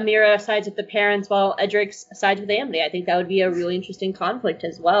maybe Amira sides with the parents while Edric sides with Amity. I think that would be a really interesting conflict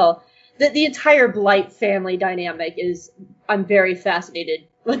as well. The entire Blight family dynamic I'm very fascinated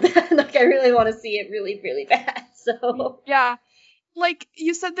with that. Like, I really want to see it really, really bad. So Yeah. Like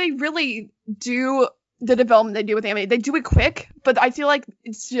you said, they really do the development they do with Amity. They do it quick, but I feel like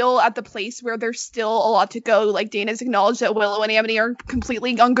it's still at the place where there's still a lot to go. Like, Dana's acknowledged that Willow and Amity aren't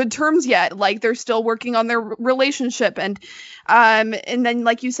completely on good terms yet. Like, they're still working on their relationship, and then,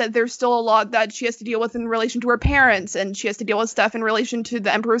 like you said, there's still a lot that she has to deal with in relation to her parents, and she has to deal with stuff in relation to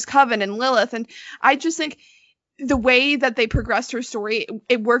the Emperor's Coven and Lilith. And I just think the way that they progressed her story,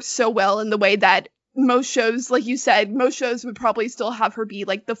 it works so well in the way that most shows, like you said, most shows would probably still have her be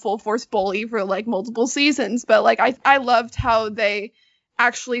like the full force bully for like multiple seasons. But like I loved how they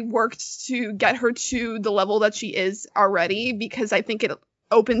actually worked to get her to the level that she is already, because I think it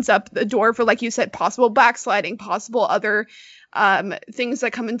opens up the door for, like you said, possible backsliding, possible other things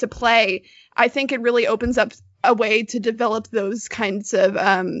that come into play. I think it really opens up a way to develop those kinds of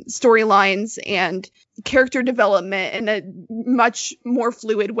storylines and character development in a much more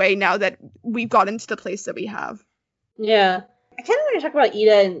fluid way now that we've got into the place that we have. yeah, I kind of want to talk about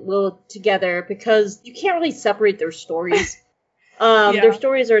Ida and Lilith together, because you can't really separate their stories. Their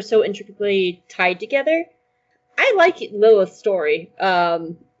stories are so intricately tied together. I like Lilith's story.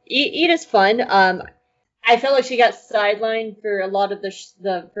 Ida's fun. I felt like she got sidelined for a lot of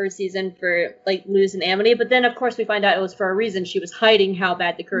the first season for like losing Amity, but then of course we find out it was for a reason. She was hiding how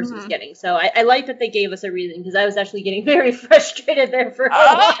bad the curse was getting. So I like that they gave us a reason, because I was actually getting very frustrated there for a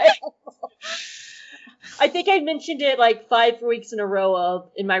while. I think I mentioned it like 5 weeks in a row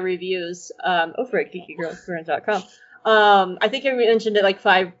in my reviews over at geekygirlsexperience.com. I think I mentioned it like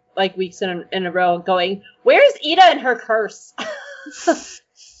 5 weeks in a row, going, "Where's Ida and her curse?"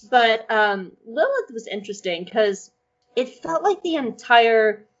 But Lilith was interesting because it felt like the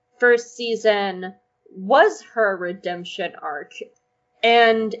entire first season was her redemption arc.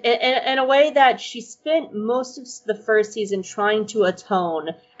 And in a way that she spent most of the first season trying to atone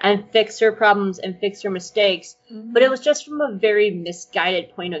and fix her problems and fix her mistakes, but it was just from a very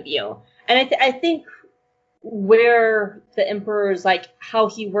misguided point of view. And I think where the Emperor's, like, how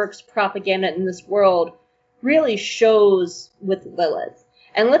he works propaganda in this world really shows with Lilith.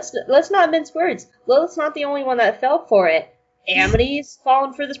 And let's not mince words. Lilith's not the only one that fell for it. Amity's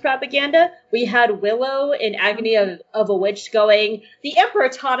fallen for this propaganda. We had Willow in Agony of a Witch going, "The Emperor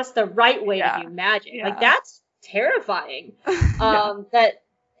taught us the right way to do magic." Yeah. Like, that's terrifying.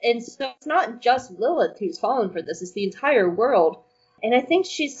 And so it's not just Lilith who's fallen for this, it's the entire world. And I think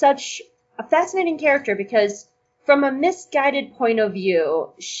she's such a fascinating character, because from a misguided point of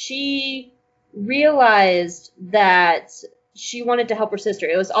view, she realized that she wanted to help her sister.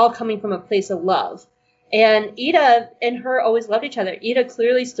 It was all coming from a place of love. And Ida and her always loved each other. Ida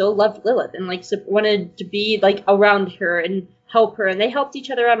clearly still loved Lilith and like wanted to be like around her and help her. And they helped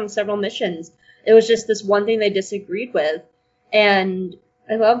each other out on several missions. It was just this one thing they disagreed with. And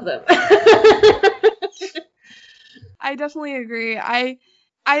I love them. I definitely agree. I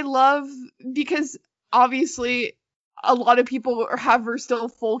love, because obviously a lot of people have her still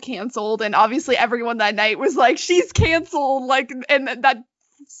full canceled, and obviously everyone that night was like, she's canceled, like, and that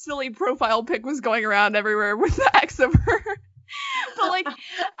silly profile pic was going around everywhere with the X of her. But like,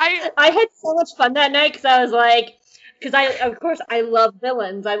 I had so much fun that night, because I was like, of course I love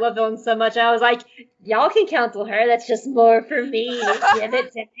villains. I love villains so much. I was like, y'all can cancel her. That's just more for me. Give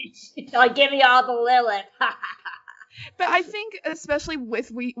it to me. Like, give me all the Lilith. But I think, especially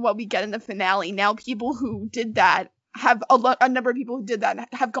with what we get in the finale, now people who did that have a number of people who did that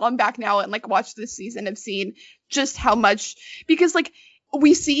have gone back now and like watched this season, have seen just how much, because like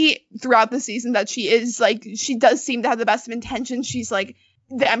we see throughout the season that she is like, she does seem to have the best of intentions. She's like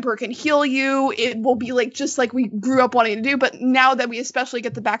the Emperor can heal you. It will be like just like we grew up wanting to do. But now that we especially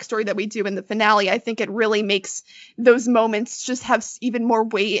get the backstory that we do in the finale, I think it really makes those moments just have even more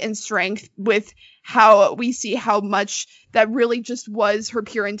weight and strength with how we see how much that really just was her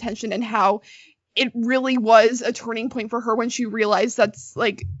pure intention, and how it really was a turning point for her when she realized that's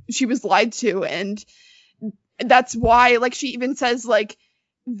like she was lied to. And that's why, like, she even says, like,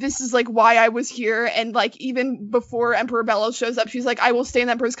 this is like why I was here. And like, even before Emperor Bello shows up, she's like, I will stay in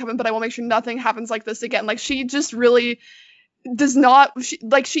the Emperor's Coven, but I will make sure nothing happens like this again. Like, she just really does not,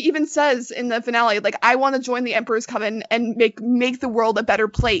 she even says in the finale, like, I want to join the Emperor's Coven and make the world a better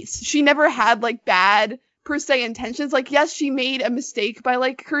place. She never had like bad per se intentions. Like, yes, she made a mistake by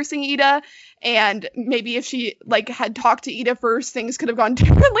like cursing Ida, and maybe if she like had talked to Ida first, things could have gone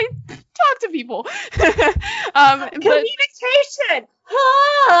differently. Talk to people. Communication.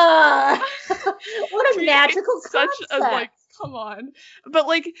 What a magical concept. Such a, like, come on. But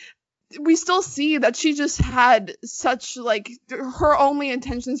like, we still see that she just had such like, her only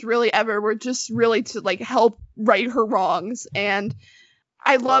intentions really ever were just really to like help right her wrongs. And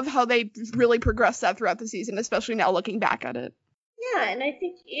I love how they really progressed that throughout the season, especially now looking back at it. Yeah, and I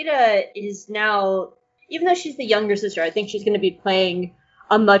think Ida is now, even though she's the younger sister, I think she's going to be playing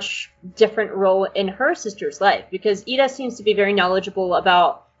a much different role in her sister's life, because Ida seems to be very knowledgeable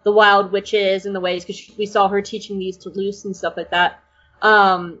about the wild witches and the ways, because we saw her teaching these to Luce and stuff like that.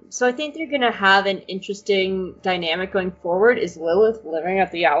 So I think they're going to have an interesting dynamic going forward. Is Lilith living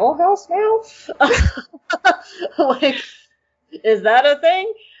at the Owl House now? Like, is that a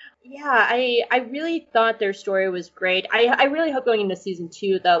thing? Yeah, I really thought their story was great. I really hope going into season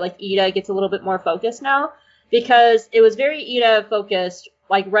 2, though, like, Ida gets a little bit more focused now, because it was very Ida focused,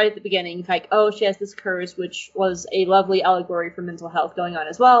 like, right at the beginning, like, oh, she has this curse, which was a lovely allegory for mental health going on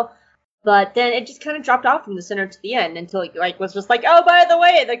as well. But then it just kind of dropped off from the center to the end until it, like, was just like, oh, by the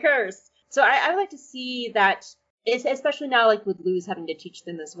way, the curse. So I would like to see that, especially now, like, with Luz having to teach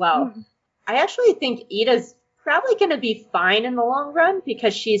them as well. Mm-hmm. I actually think Ida's probably going to be fine in the long run,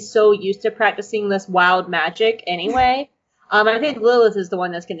 because she's so used to practicing this wild magic anyway. I think Lilith is the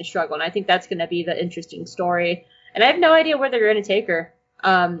one that's going to struggle, and I think that's going to be the interesting story. And I have no idea where they're going to take her.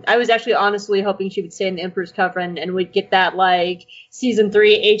 I was actually honestly hoping she would stay in the Emperor's Coven and we'd get that, like, season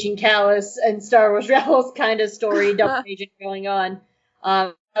 3 Agent Callus and Star Wars Rebels kind of story, double agent going on.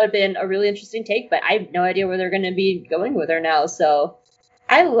 That would have been a really interesting take, but I have no idea where they're going to be going with her now, so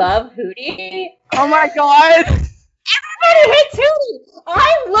I love Hooty. Oh my god! Everybody hates Hooty!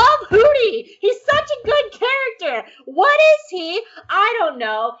 I love Hooty! He's such a good character! What is he? I don't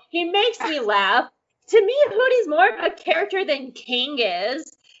know. He makes me laugh. To me, Hooty's more of a character than King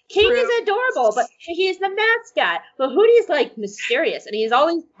is. King is adorable, but he's the mascot. But Hooty's, like, mysterious, and he has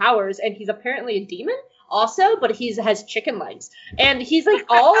all these powers, and he's apparently a demon also, but he has chicken legs. And he's, like,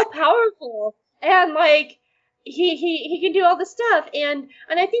 all powerful, and, like, he can do all this stuff, and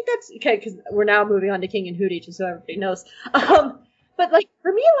I think that's okay, because we're now moving on to King and Hooty, just so everybody knows. But like,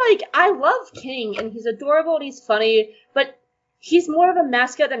 for me, like, I love King, and he's adorable and he's funny, but he's more of a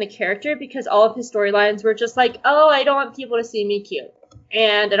mascot than a character, because all of his storylines were just like, oh, I don't want people to see me cute,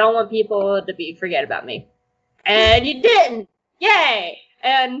 and I don't want people to forget about me, and you didn't, yay.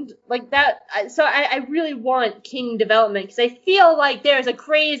 And like that, so I really want King development, because I feel like there's a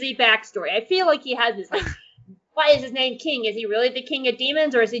crazy backstory. I feel like he has this, like, why is his name King? Is he really the king of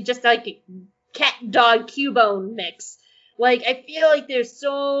demons, or is he just like a cat-dog Cubone mix? Like, I feel like there's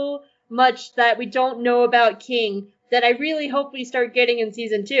so much that we don't know about King that I really hope we start getting in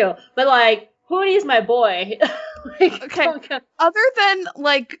season 2. But, like, Hooty's my boy. Like, okay. Other than,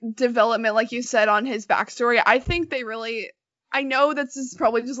 like, development, like you said, on his backstory, I think they really... I know this is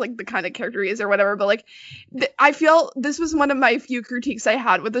probably just, like, the kind of character he is or whatever, but, like, I feel this was one of my few critiques I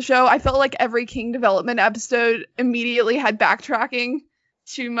had with the show. I felt like every King development episode immediately had backtracking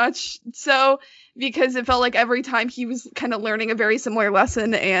too much. So, because it felt like every time he was kind of learning a very similar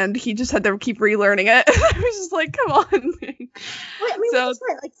lesson, and he just had to keep relearning it. I was just like, come on. Well, I mean, that's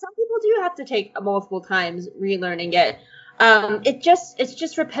right. Like, some people do have to take multiple times relearning it. It's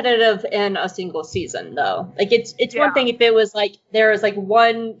just repetitive in a single season, though. Like, it's one thing if it was like there was like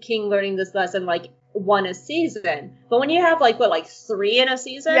one King learning this lesson like one a season, but when you have like 3 in a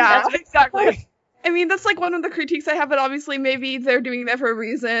season, that's exactly. I mean, that's like one of the critiques I have, but obviously maybe they're doing that for a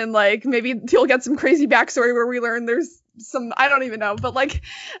reason. Like, maybe he'll get some crazy backstory where we learn there's some, I don't even know, but like,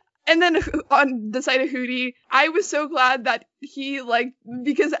 And then on the side of Hootie, I was so glad that he, like,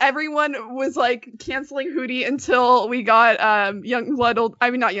 because everyone was, like, canceling Hootie until we got not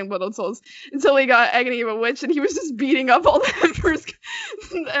Youngblood Old Souls, until we got Agony of a Witch, and he was just beating up all the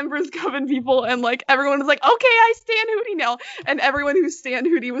Emperor's Coven people, and, like, everyone was like, okay, I stan Hootie now. And everyone who stan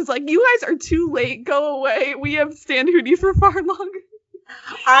Hootie was like, you guys are too late, go away. We have stan Hootie for far longer.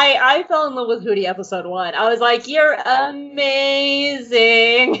 I fell in love with Hootie episode 1. I was like, you're amazing.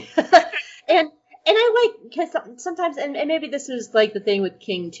 and I like, because sometimes, and maybe this is like the thing with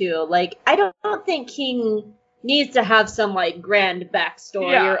King too, like, I don't think King needs to have some like grand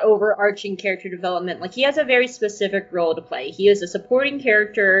backstory or overarching character development. Like, he has a very specific role to play. He is a supporting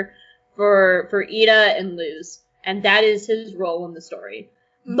character for Ida and Luz, and that is his role in the story.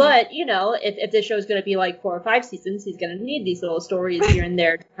 Mm-hmm. But, you know, if this show is going to be like 4 or 5 seasons, he's going to need these little stories here and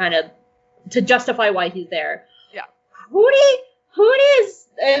there to kind of, to justify why he's there. Yeah. Hootie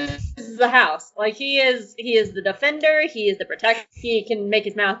is the house. Like, he is the defender, he is the protector, he can make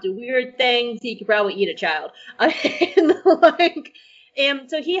his mouth do weird things, he could probably eat a child. And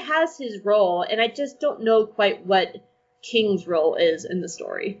so he has his role, and I just don't know quite what King's role is in the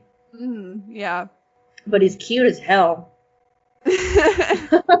story. Yeah. But he's cute as hell.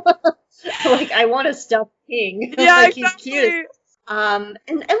 Like, I want a stuffed King. Yeah, like, exactly. He's cute. And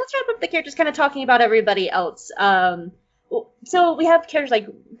let's wrap up the characters, kind of talking about everybody else. So we have characters like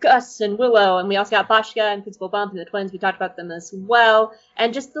Gus and Willow, and we also got Bashka and Principal Bump and the twins. We talked about them as well,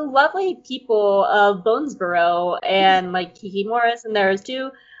 and just the lovely people of Bonesborough and like Kiki Morris and there too.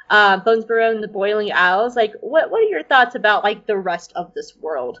 Bonesborough and the Boiling Owls. Like, what are your thoughts about like the rest of this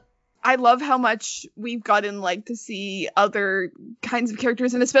world? I love how much we've gotten, like, to see other kinds of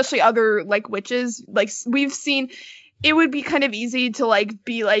characters, and especially other, like, witches. Like, we've seen, it would be kind of easy to, like,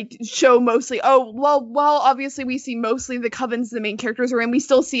 be, like, show mostly, while obviously we see mostly the covens the main characters are in, we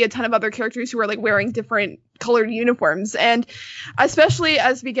still see a ton of other characters who are, like, wearing different colored uniforms. And especially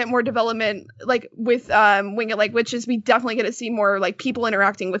as we get more development, like, with Wing It Like Witches, we definitely get to see more, like, people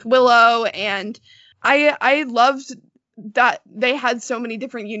interacting with Willow, and I loved that they had so many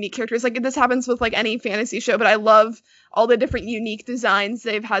different unique characters. Like, this happens with like any fantasy show, but I love all the different unique designs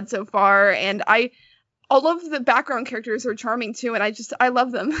they've had so far, and all of the background characters are charming too, and I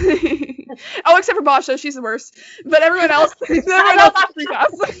love them. Oh, except for Basha, she's the worst. But everyone else is pretty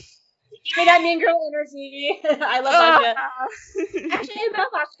awesome. Give me that mean girl energy. I love Bashka. Actually,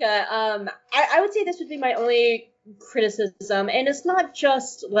 about Bashka, I would say this would be my only criticism, and it's not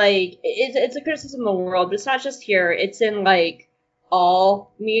just like it's a criticism of the world, but it's not just here. It's in like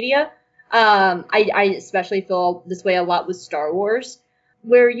all media. I especially feel this way a lot with Star Wars,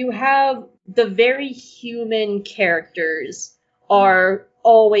 where you have the very human characters are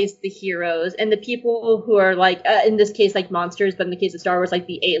always the heroes, and the people who are like in this case like monsters, but in the case of Star Wars like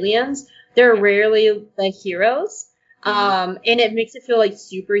the aliens, they're rarely the heroes. And it makes it feel like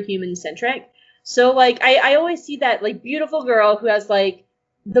superhuman centric. So like I always see that like beautiful girl who has like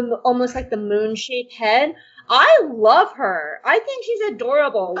the almost like the moon shaped head. I love her. I think she's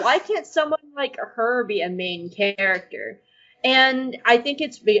adorable. Why can't someone like her be a main character? And I think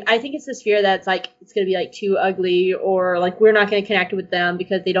it's this fear that's like it's gonna be like too ugly, or like we're not gonna connect with them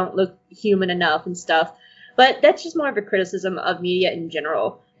because they don't look human enough and stuff. But that's just more of a criticism of media in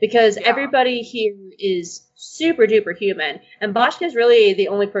general, because everybody here is super duper human, and Bashka is really the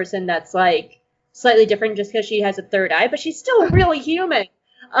only person that's like slightly different just because she has a third eye, but she's still really human.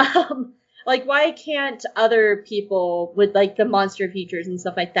 Like, why can't other people with like the monster features and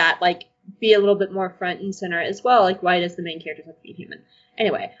stuff like that like be a little bit more front and center as well? Like, why does the main character have to be human?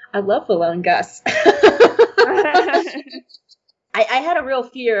 Anyway, I love Willow and Gus. I had a real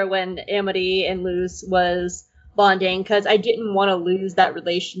fear when Amity and Luz was bonding, because I didn't want to lose that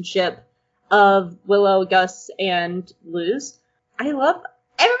relationship of Willow, Gus, and Luz.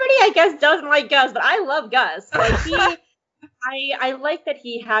 Everybody, I guess, doesn't like Gus, but I love Gus. Like, I like that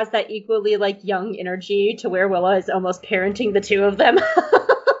he has that equally, like, young energy to where Willow is almost parenting the two of them.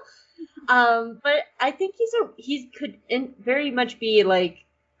 But I think he could very much be, like,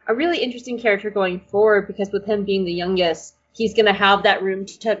 a really interesting character going forward, because with him being the youngest, he's going to have that room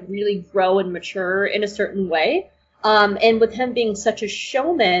to really grow and mature in a certain way. And with him being such a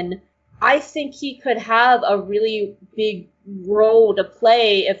showman, I think he could have a really big role to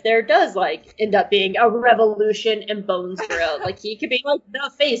play if there does like end up being a revolution in Bonesborough. Like, he could be like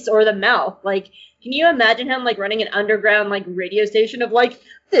the face or the mouth. Like, can you imagine him like running an underground like radio station of like,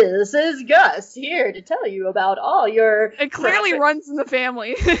 this is Gus here to tell you about all your. It clearly runs in the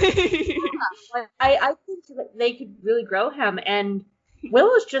family. I think that they could really grow him, and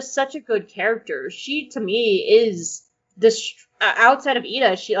Willow's just such a good character. She to me is the outside of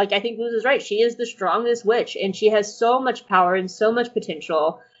Ida, she, like, I think Luz is right. She is the strongest witch, and she has so much power and so much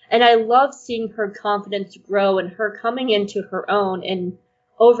potential. And I love seeing her confidence grow and her coming into her own and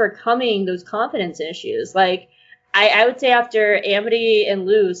overcoming those confidence issues. Like, I would say after Amity and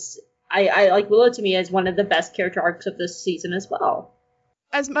Luz, I like Willow to me as one of the best character arcs of this season as well.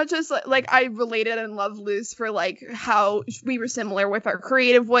 As much as like I related and love Luz for like how we were similar with our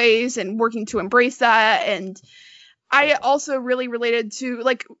creative ways and working to embrace that, and I also really related to,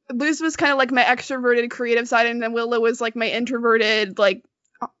 like, Luz was kind of like my extroverted creative side, and then Willow was like my introverted, like,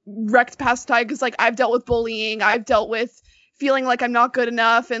 wrecked pastime, because like I've dealt with bullying, I've dealt with feeling like I'm not good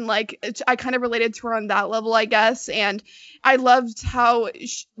enough, and like I kind of related to her on that level, I guess. And I loved how,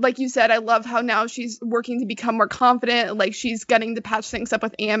 like you said, I love how now she's working to become more confident, like she's getting to patch things up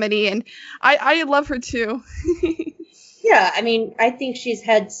with Amity, and I love her too. Yeah, I mean, I think she's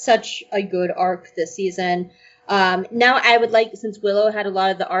had such a good arc this season. Now I would like, since Willow had a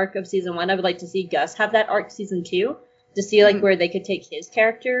lot of the arc of season 1, I would like to see Gus have that arc season 2, to see like where they could take his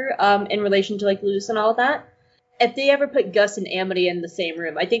character in relation to like Luz and all of that. If they ever put Gus and Amity in the same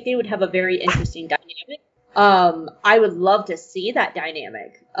room, I think they would have a very interesting dynamic. I would love to see that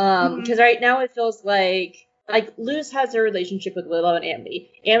dynamic. Because right now it feels like Luz has a relationship with Willow and Amity.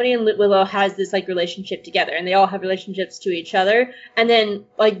 Amity and Willow has this like relationship together, and they all have relationships to each other. And then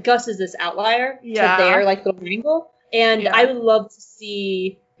like Gus is this outlier to their like little wrinkle. And I would love to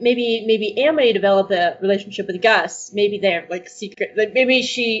see maybe Amity develop a relationship with Gus. Maybe they're like secret. Like maybe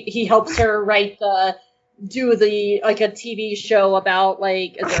he helps her do the like a TV show about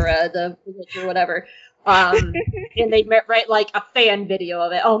like Azura, the witch or whatever. And they write like a fan video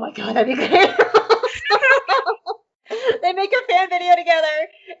of it. Oh my god, that'd be great. They make a fan video together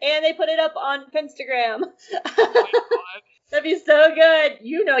and they put it up on Instagram. Oh my god. That'd be so good.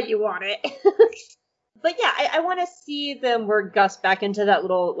 You know you want it. But yeah, I want to see them work Gus back into that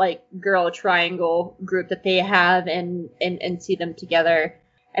little like girl triangle group that they have and see them together.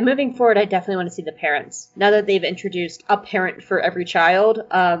 And moving forward, I definitely want to see the parents. Now that they've introduced a parent for every child,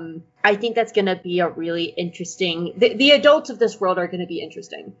 I think that's going to be a really interesting... The adults of this world are going to be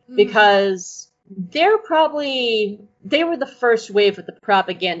interesting. Because they were the first wave of the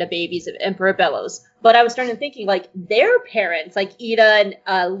propaganda babies of Emperor Bellows. But I was starting thinking, like, their parents, like Ida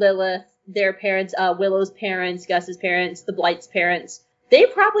and Lilith, their parents, Willow's parents, Gus's parents, the Blight's parents, they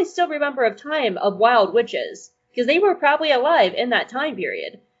probably still remember a time of wild witches. Because they were probably alive in that time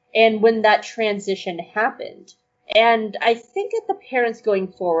period and when that transition happened. And I think that the parents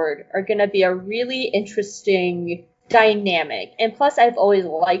going forward are going to be a really interesting dynamic. And plus, I've always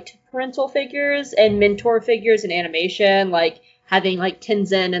liked parental figures and mentor figures in animation, like having like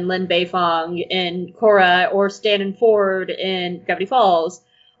Tenzin and Lin Beifong in Korra, or Stan and Ford in Gravity Falls,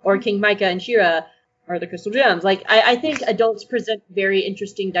 or King Micah and She-Ra, or the Crystal Gems. Like, I think adults present very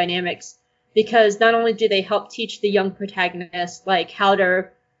interesting dynamics, because not only do they help teach the young protagonists like how to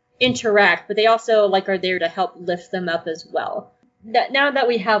interact, but they also like are there to help lift them up as well. Now that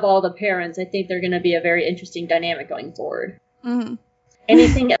we have all the parents, I think they're going to be a very interesting dynamic going forward. Mm-hmm.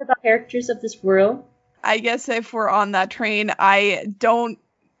 Anything about characters of this world? I guess if we're on that train, I want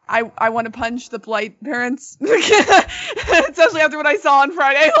to punch the Blight parents, especially after what I saw on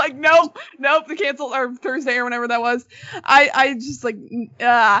Friday. Like, nope, they canceled, or Thursday or whenever that was. I just like,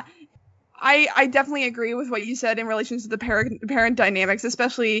 I definitely agree with what you said in relation to the parent dynamics,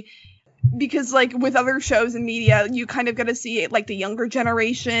 especially because, like, with other shows and media, you kind of get to see it, like, the younger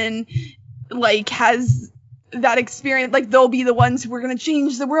generation, like, has that experience, like, they'll be the ones who are going to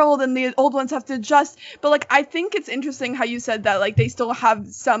change the world, and the old ones have to adjust. But, like, I think it's interesting how you said that, like, they still have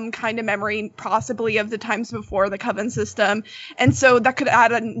some kind of memory, possibly, of the times before the Coven system, and so that could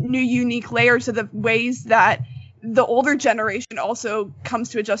add a new, unique layer to the ways that the older generation also comes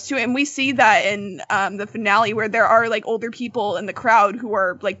to adjust to. And we see that in the finale, where there are like older people in the crowd who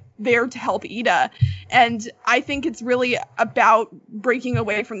are like there to help Ida. And I think it's really about breaking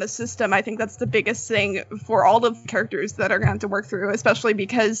away from the system. I think that's the biggest thing for all of the characters that are going to have to work through, especially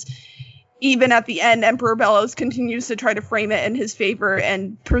because even at the end, Emperor Bellows continues to try to frame it in his favor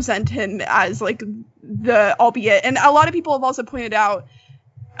and present him as like the, albeit, and a lot of people have also pointed out,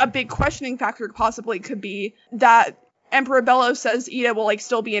 a big questioning factor possibly could be that Emperor Bellows says Ida will like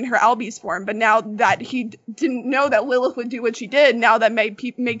still be in her Albi's form, but now that he didn't know that Lilith would do what she did, now that may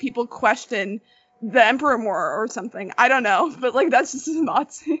make people question the Emperor more or something. I don't know, but like that's just some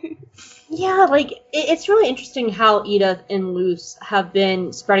thoughts. Yeah, like it's really interesting how Edith and Luz have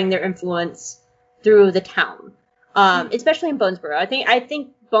been spreading their influence through the town, especially in Bonesborough. I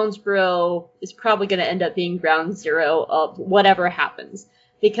think Bonesborough is probably going to end up being ground zero of whatever happens.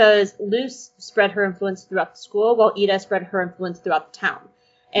 because Luce spread her influence throughout the school while Ida spread her influence throughout the town.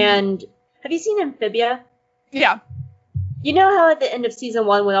 And have you seen Amphibia? Yeah. You know how at the end of season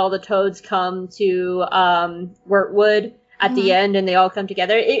 1 when all the toads come to Wyrtwood at the end and they all come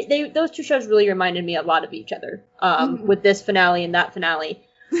together? Those two shows really reminded me a lot of each other with this finale and that finale.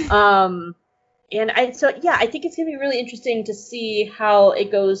 I think it's going to be really interesting to see how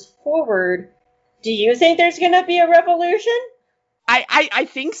it goes forward. Do you think there's going to be a revolution? I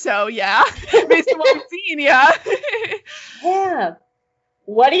think so, yeah. Based on what we've seen, yeah. Yeah.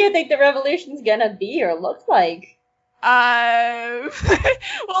 What do you think the revolution's going to be or look like? Well,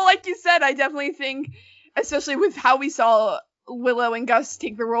 like you said, I definitely think, especially with how we saw Willow and Gus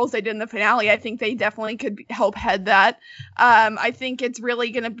take the roles they did in the finale, I think they definitely could help head that. I think it's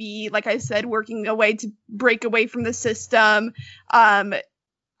really going to be, like I said, working a way to break away from the system.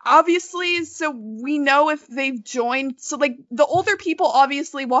 Obviously, so we know if they've joined, so like the older people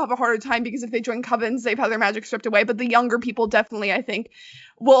obviously will have a harder time because if they join covens, they've had their magic stripped away, but the younger people definitely, I think,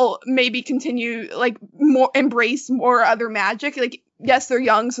 will maybe continue, like, more, embrace more other magic. Like, yes, they're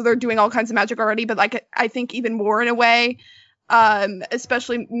young, so they're doing all kinds of magic already, but like, I think even more in a way,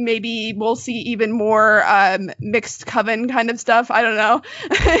 especially maybe we'll see even more, mixed coven kind of stuff. I don't know.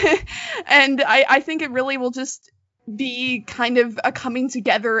 And I think it really will just be kind of a coming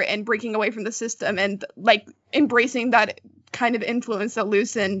together and breaking away from the system and like embracing that kind of influence that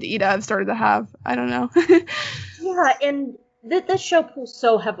Luce and Ida have started to have. I don't know. Yeah, and this show pulls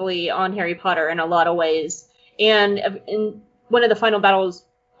so heavily on Harry Potter in a lot of ways. And in one of the final battles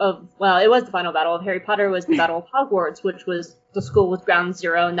it was the final battle of Harry Potter was the Battle of Hogwarts, which was the school with Ground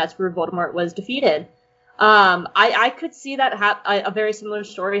Zero, and that's where Voldemort was defeated. I could see that a very similar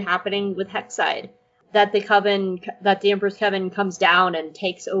story happening with Hexside. That the Emperor's Coven comes down and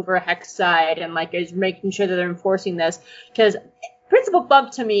takes over Hexside and like is making sure that they're enforcing this. Because Principal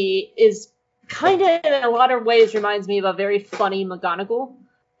Bump to me is kind of in a lot of ways reminds me of a very funny McGonagall,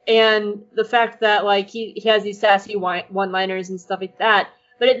 and the fact that like he has these sassy one-liners and stuff like that.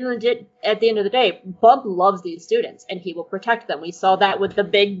 But at the end of the day, Bump loves these students, and he will protect them. We saw that with the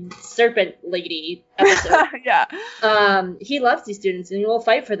big serpent lady episode. Yeah. He loves these students, and he will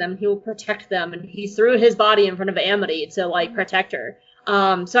fight for them. He will protect them, and he threw his body in front of Amity to, like, protect her.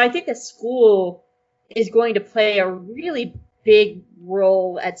 So I think the school is going to play a really big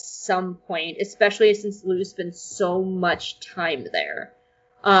role at some point, especially since Luce spent so much time there.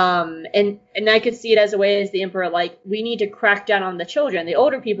 And I could see it as a way as the Emperor, like, we need to crack down on the children. The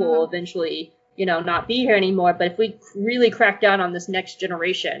older people will eventually, not be here anymore, but if we really crack down on this next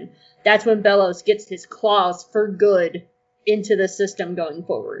generation, that's when Bellows gets his claws for good into the system going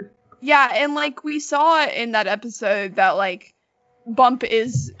forward. Yeah, and, like, we saw in that episode that, like, Bump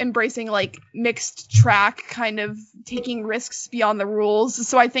is embracing, like, mixed track, kind of taking risks beyond the rules.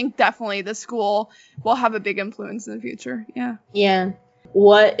 So I think definitely the school will have a big influence in the future. Yeah. Yeah.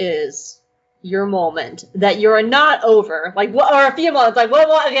 What is your moment that you're not over? Like, what, or a few moments, like,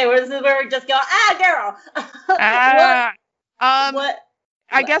 what, okay, this is where we just go, girl! What?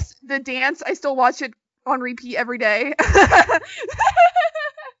 I guess the dance, I still watch it on repeat every day. I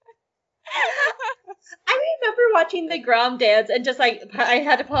remember watching the Grom dance and just, like, I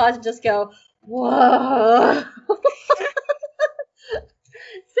had to pause and just go, whoa.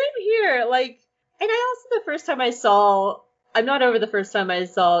 Same here, like, and I also, the first time I saw... I'm not over the first time I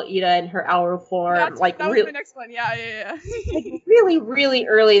saw Ida in her owl form. That was my next one. Yeah. Like really, really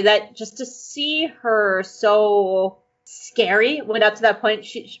early. That just to see her so scary when up to that point,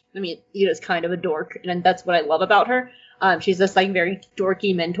 Ida's kind of a dork, and that's what I love about her. She's this like very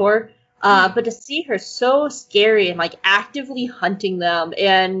dorky mentor. But to see her so scary and like actively hunting them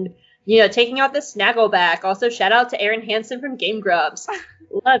and taking out the Snaggleback. Also, shout out to Erin Hansen from Game Grumps.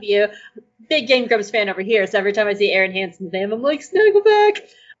 Love you. Big Game Grumps fan over here, so every time I see Erin Hansen's name, I'm like, Snaggleback!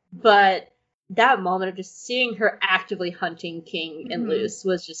 But that moment of just seeing her actively hunting King and Luce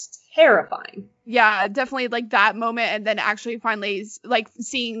was just terrifying. Yeah, definitely, like, that moment, and then actually finally, like,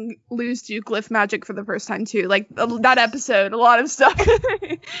 seeing Luce do glyph magic for the first time, too. Like, that episode, a lot of stuff.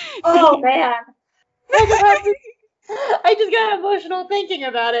 Oh, man! I just got emotional thinking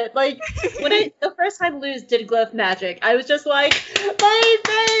about it. Like, when the first time Luce did glyph magic, I was just like, my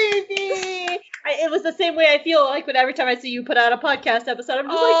baby! It was the same way I feel like when every time I see you put out a podcast episode, I'm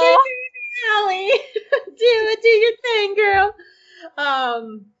just like, hey, Allie, do your thing, girl.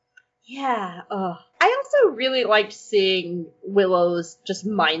 Yeah. I also really liked seeing Willow's just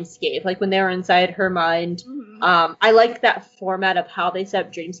mindscape, like when they were inside her mind. I liked that format of how they set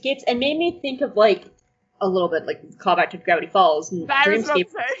up dreamscapes, and made me think of like a little bit like callback to Gravity Falls and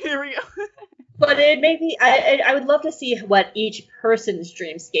Dreamscape. Here we go. But it made me. I would love to see what each person's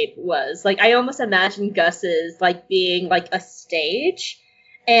dreamscape was. Like, I almost imagine Gus's like being like a stage,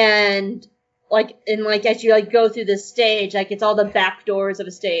 and like as you like go through this stage, like it's all the back doors of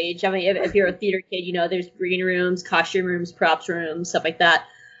a stage. I mean, if you're a theater kid, you know there's green rooms, costume rooms, props rooms, stuff like that.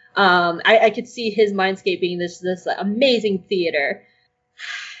 I could see his mindscape being this amazing theater.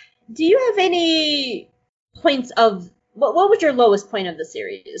 Do you have any points of what was your lowest point of the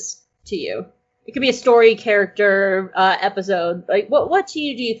series to you? It could be a story, character, episode. Like, what do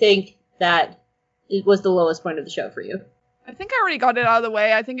you think that it was the lowest point of the show for you? I think I already got it out of the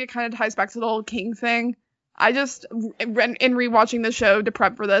way. I think it kind of ties back to the whole King thing. I just, in rewatching the show to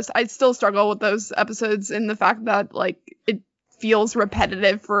prep for this, I still struggle with those episodes and the fact that, like, it feels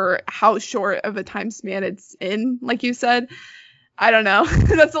repetitive for how short of a time span it's in, like you said. I don't know.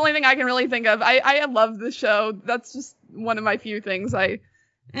 That's the only thing I can really think of. I love the show. That's just one of my few things.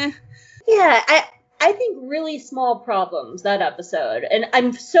 Yeah, I think really small problems, that episode. And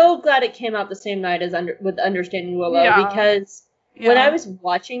I'm so glad it came out the same night as with Understanding Willow, because when I was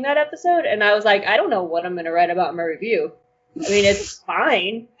watching that episode, and I was like, I don't know what I'm going to write about in my review. I mean, it's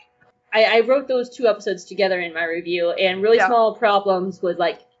fine. I wrote those two episodes together in my review, and really small problems was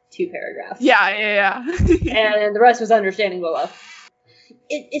like 2 paragraphs. Yeah. And the rest was Understanding Willow.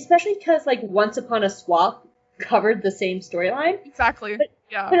 Especially because, like, Once Upon a Swap covered the same storyline. Exactly. But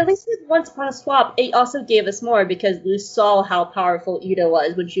at least with Once Upon a Swap, it also gave us more because Luz saw how powerful Ida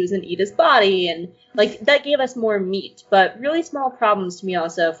was when she was in Ida's body, and like that gave us more meat. But really small problems to me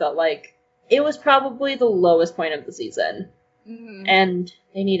also felt like it was probably the lowest point of the season. Mm-hmm. And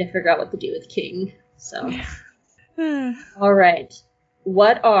they need to figure out what to do with King. So, all right,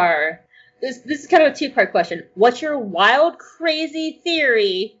 this is kind of a 2-part question. What's your wild, crazy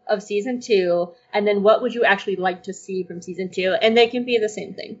theory of season 2? And then what would you actually like to see from season 2? And they can be the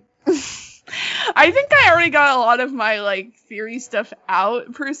same thing. I think I already got a lot of my, like, theory stuff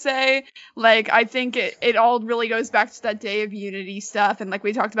out, per se. Like, I think it all really goes back to that Day of Unity stuff. And, like,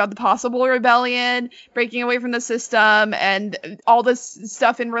 we talked about the possible rebellion, breaking away from the system, and all this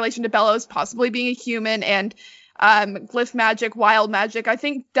stuff in relation to Bellows possibly being a human, and glyph magic, wild magic. I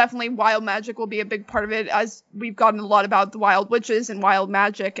think definitely wild magic will be a big part of it, as we've gotten a lot about the wild witches and wild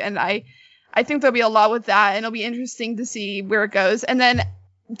magic, and I think there'll be a lot with that, and it'll be interesting to see where it goes. And then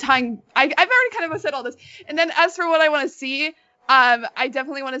I've already kind of said all this. And then as for what I want to see, I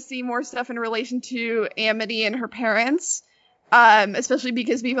definitely want to see more stuff in relation to Amity and her parents, especially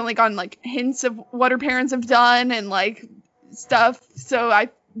because we've only gotten like hints of what her parents have done and like stuff. So I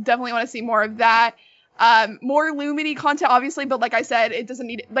definitely want to see more of that. More Lumini content, obviously, but like I said, it doesn't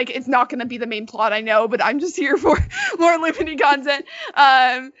need, like, it's not going to be the main plot, I know, but I'm just here for more Lumini content.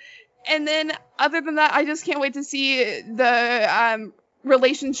 And then other than that, I just can't wait to see the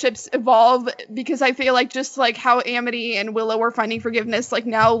relationships evolve, because I feel like just like how Amity and Willow are finding forgiveness, like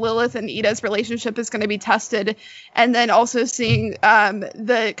now Lilith and Ida's relationship is going to be tested. And then also seeing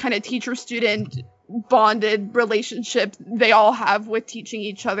the kind of teacher-student bonded relationship they all have with teaching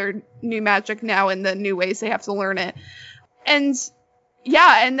each other new magic now and the new ways they have to learn it. And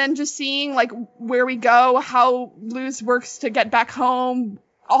yeah, and then just seeing like where we go, how Luz works to get back home,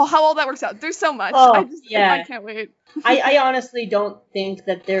 how all that works out. There's so much. I can't wait. I honestly don't think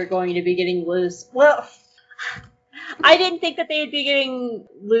that they're going to be getting Luz. Well, I didn't think that they'd be getting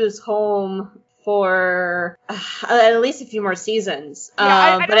Luz home for at least a few more seasons.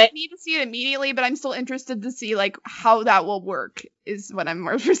 I don't need to see it immediately, but I'm still interested to see like how that will work, is what I'm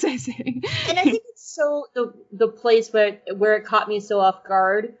more saying. And I think it's so the place where it caught me so off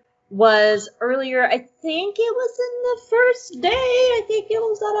guard was earlier. I think it was in the first day. I think it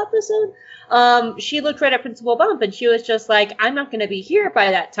was that episode. She looked right at Principal Bump and she was just like, "I'm not going to be here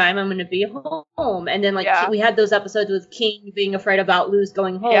by that time. I'm going to be home." And then we had those episodes with King being afraid about Luz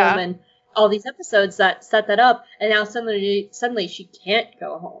going home and all these episodes that set that up, and now suddenly she can't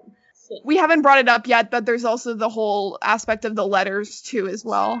go home. So. We haven't brought it up yet, but there's also the whole aspect of the letters too as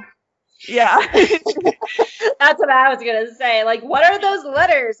well. Yeah. That's what I was gonna say. Like, what are those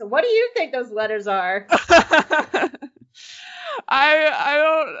letters? What do you think those letters are? I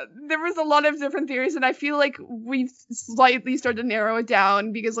don't. There was a lot of different theories, and I feel like we've slightly started to narrow it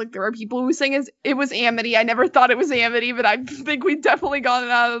down, because like there are people who saying it was Amity. I never thought it was Amity, but I think we've definitely gotten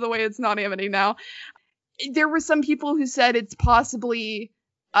it out of the way. It's not Amity now. There were some people who said it's possibly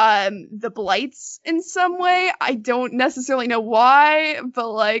the Blights in some way. I don't necessarily know why, but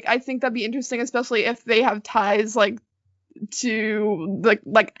like I think that'd be interesting, especially if they have ties like to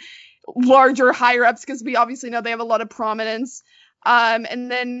like larger higher ups, because we obviously know they have a lot of prominence.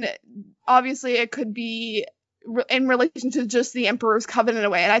 And then obviously it could be in relation to just the Emperor's Coven in a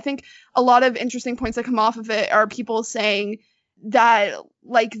way. And I think a lot of interesting points that come off of it are people saying that,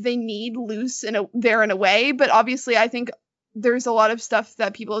 like, they need Luce in a way, but obviously I think there's a lot of stuff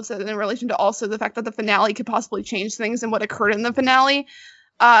that people have said in relation to also the fact that the finale could possibly change things and what occurred in the finale.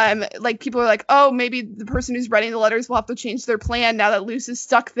 Like, people are like, oh, maybe the person who's writing the letters will have to change their plan now that Luce is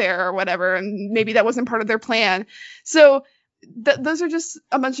stuck there or whatever, and maybe that wasn't part of their plan. So those are just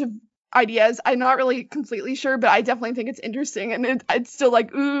a bunch of ideas. I'm not really completely sure, but I definitely think it's interesting, and it's still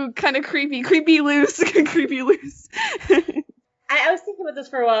like, ooh, kind of creepy Luce, creepy Luce. I was thinking about this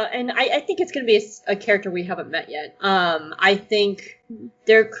for a while, and I think it's going to be a character we haven't met yet. I think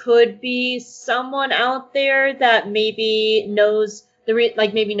there could be someone out there that maybe knows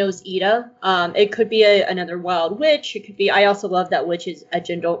maybe knows Ida. It could be another wild witch. It could be. I also love that witch is a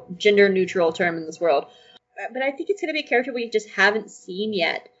gender neutral term in this world, but I think it's going to be a character we just haven't seen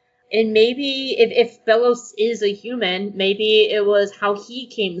yet. And maybe if Belos is a human, maybe it was how he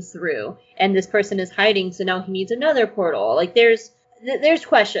came through, and this person is hiding, so now he needs another portal. Like, there's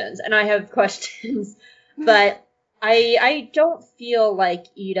questions, and I have questions, but I don't feel like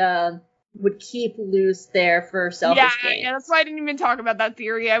Ida would keep Luce there for selfish gain. Yeah, that's why I didn't even talk about that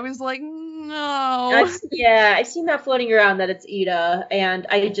theory. I was like, no. I've seen that floating around that it's Ida, and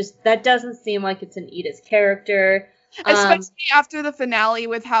that doesn't seem like it's an Ida's character. Especially after the finale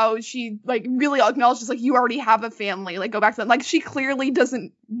with how she, like, really acknowledges, like, you already have a family. Like, go back to that. Like, she clearly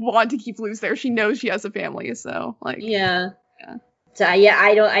doesn't want to keep Luce there. She knows she has a family, so, like. Yeah. So,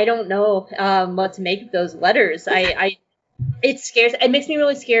 I don't know what to make of those letters. It scares. It makes me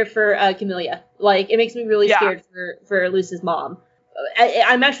really scared for Camellia. Like, it makes me really scared for Luce's mom.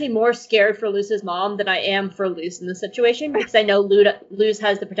 I'm actually more scared for Luce's mom than I am for Luce in this situation, because I know Luce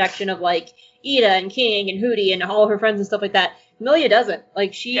has the protection of, like, Ida and King and Hooty and all her friends and stuff like that. Camellia doesn't.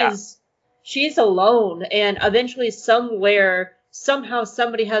 Like, she's alone, and eventually somehow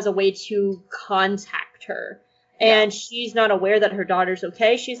somebody has a way to contact her, and she's not aware that her daughter's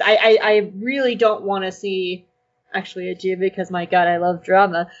okay. I really don't want to see, actually I do, because my God, I love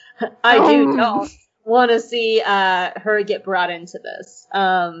drama. I don't want to see her get brought into this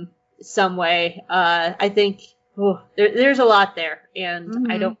some way. I think there's a lot there,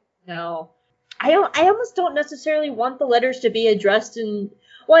 and I don't know. I almost don't necessarily want the letters to be addressed in.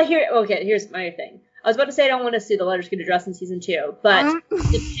 Well, here's my thing. I was about to say I don't want to see the letters get addressed in season 2, but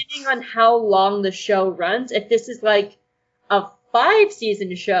depending on how long the show runs, if this is like a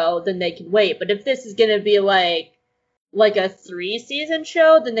 5-season show, then they can wait. But if this is gonna be like a 3-season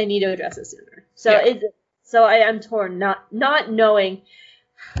show, then they need to address it sooner. So I am torn, not knowing.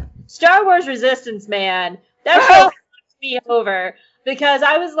 Star Wars Resistance, man, that show fucked me over, because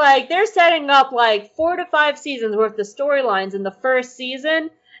I was like, they're setting up like 4 to 5 seasons worth of storylines in the first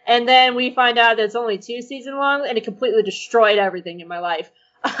season, and then we find out that it's only 2 seasons long, and it completely destroyed everything in my life.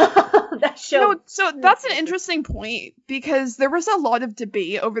 That show. So that's an interesting point, because there was a lot of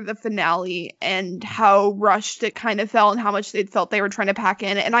debate over the finale and how rushed it kind of felt and how much they felt they were trying to pack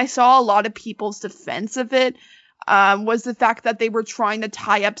in. And I saw a lot of people's defense of it was the fact that they were trying to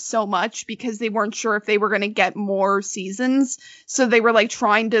tie up so much because they weren't sure if they were going to get more seasons. So they were like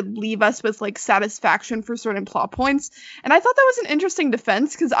trying to leave us with like satisfaction for certain plot points. And I thought that was an interesting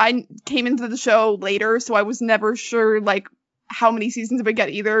defense, because I came into the show later, so I was never sure like how many seasons it would get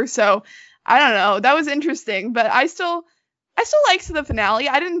either. So I don't know. That was interesting, but I still liked the finale.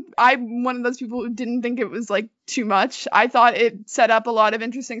 I'm one of those people who didn't think it was like too much. I thought it set up a lot of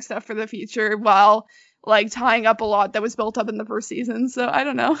interesting stuff for the future while like tying up a lot that was built up in the first season. So I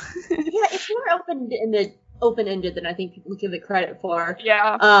don't know. Yeah, it's more open-ended than I think people give it credit for.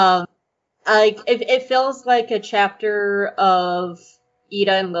 Yeah. Like it feels like a chapter of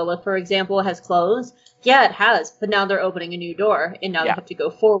Ida and Lilith, for example, has closed. Yeah, it has, but now they're opening a new door, and now they have to go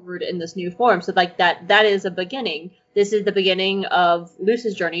forward in this new form. So like that is a beginning. This is the beginning of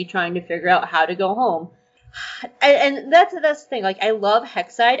Luce's journey, trying to figure out how to go home. And that's the thing. Like, I love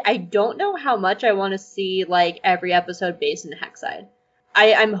Hexside. I don't know how much I want to see like every episode based in Hexside.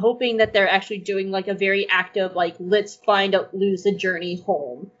 I'm hoping that they're actually doing like a very active, like, let's find out Luce a journey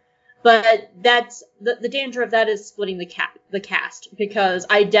home. But that's the danger of that is splitting the cast, because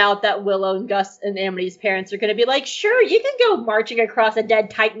I doubt that Willow and Gus and Amity's parents are going to be like, sure, you can go marching across a dead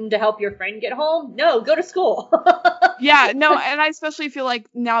Titan to help your friend get home. No, go to school. Yeah, no, and I especially feel like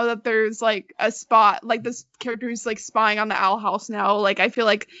now that there's like a spot, like this character who's like spying on the Owl House now, like I feel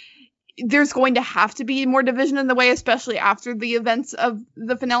like there's going to have to be more division in the way, especially after the events of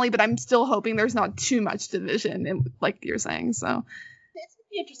the finale, but I'm still hoping there's not too much division, like you're saying, so. It's going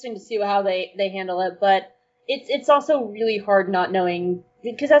to be interesting to see how they handle it, but it's also really hard not knowing,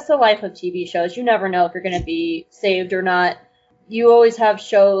 because that's the life of TV shows. You never know if you're going to be saved or not. You always have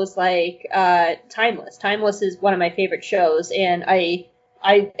shows like Timeless. Timeless is one of my favorite shows, and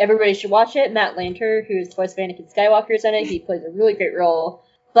everybody should watch it. Matt Lanter, who's the voice of Anakin Skywalker, is in it. He plays a really great role.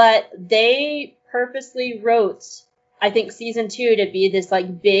 But they purposely wrote, I think, season 2 to be this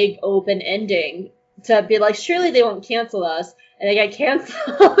like big open ending, to be like, surely they won't cancel us. And they got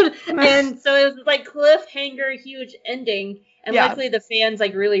canceled. And so it was like cliffhanger, huge ending. And luckily the fans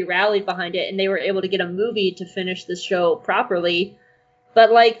like really rallied behind it, and they were able to get a movie to finish the show properly.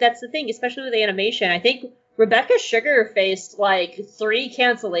 But like, that's the thing, especially with the animation. I think Rebecca Sugar faced like 3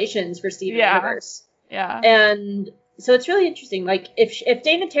 cancellations for Steven Universe. Yeah. And so it's really interesting. Like, if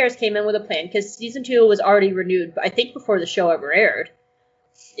Dana Terrace came in with a plan, because season 2 was already renewed, I think before the show ever aired.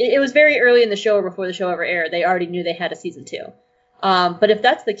 It was very early in the show, before the show ever aired. They already knew they had a season 2. But if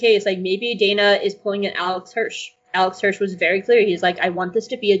that's the case, like, maybe Dana is pulling an Alex Hirsch. Alex Hirsch was very clear. He's like, I want this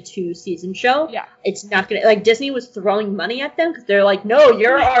to be a 2-season show. Yeah. It's not gonna, like, Disney was throwing money at them because they're like, no,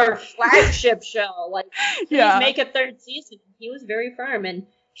 you're our flagship show. Like, please make a 3rd season. He was very firm, and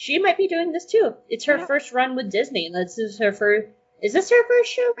she might be doing this too. It's her first run with Disney, and this is her first. Is this her first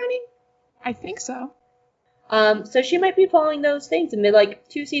show running? I think so. So she might be following those things and be like,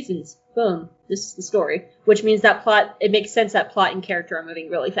 2 seasons. Boom. This is the story. Which means that plot, it makes sense that plot and character are moving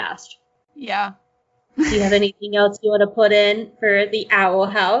really fast. Yeah. Do you have anything else you want to put in for the Owl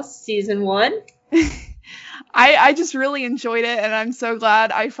House season 1? I just really enjoyed it, and I'm so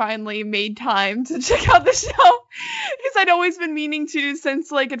glad I finally made time to check out the show, because I'd always been meaning to since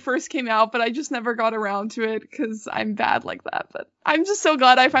like it first came out, but I just never got around to it because I'm bad like that. But I'm just so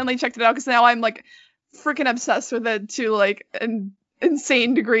glad I finally checked it out, because now I'm like freaking obsessed with it to like an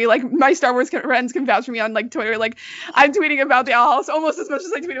insane degree. Like, my Star Wars friends can vouch for me on like Twitter. Like, I'm tweeting about the Owl House almost as much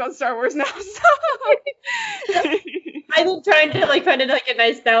as I tweet about Star Wars now. So. I've been trying to like find like a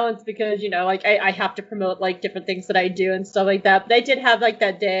nice balance, because, you know, like I have to promote like different things that I do and stuff like that. But I did have like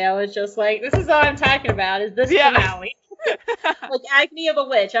that day I was just like, this is all I'm talking about is this finale. Like Agony of a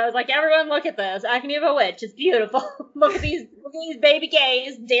Witch. I was like, everyone look at this. Agony of a Witch. It's beautiful. Look at these baby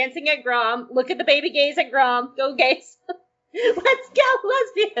gays dancing at Grom. Look at the baby gays at Grom. Go gays. Let's go,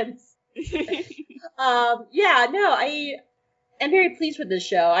 lesbians. I'm very pleased with this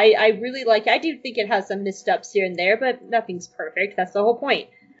show. I really like it. I do think it has some missteps here and there, but nothing's perfect. That's the whole point.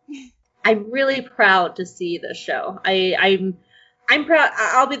 I'm really proud to see this show. I'm proud.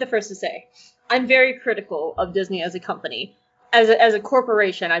 I'll be the first to say, I'm very critical of Disney as a company. As a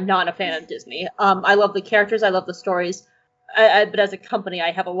corporation, I'm not a fan of Disney. I love the characters. I love the stories. But as a company,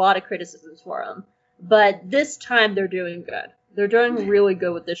 I have a lot of criticisms for them. But this time, they're doing good. They're doing really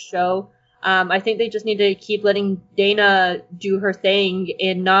good with this show. I think they just need to keep letting Dana do her thing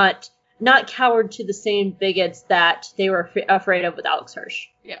and not coward to the same bigots that they were afraid of with Alex Hirsch.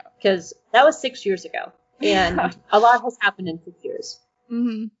 Yeah. Because that was 6 years ago. And a lot has happened in 6 years.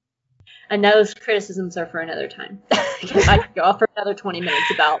 Mm-hmm. And those criticisms are for another time. I could go off for another 20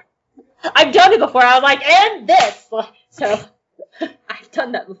 minutes about... I've done it before. I was like, and this! So... I've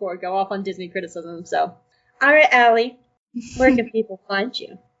done that before, go off on Disney criticism, so. Alright, Allie, where can people find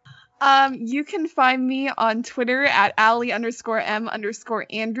you? You can find me on Twitter at Allie_M_Andrews.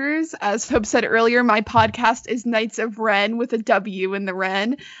 As Hope said earlier, my podcast is Knights of Ren with a W in the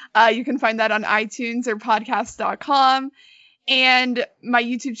Ren. You can find that on iTunes or podcast.com. And my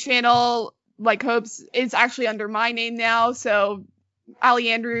YouTube channel, like Hope's, is actually under my name now, so Allie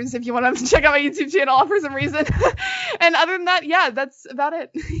Andrews, if you want to check out my YouTube channel for some reason. And other than that, yeah, that's about it.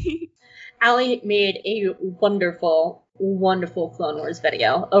 Allie made a wonderful Clone Wars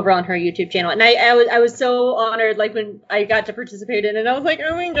video over on her YouTube channel, and I was so honored, like, when I got to participate in it. I was like,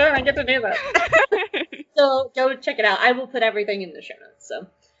 oh my god, I get to do that. So go check it out. I will put everything in the show notes. So,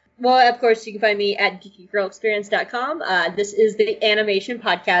 well, of course, you can find me at geekygirlexperience.com. This is the animation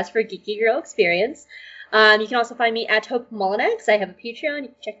podcast for Geeky Girl Experience. You can also find me at Hope Molinax. I have a Patreon. You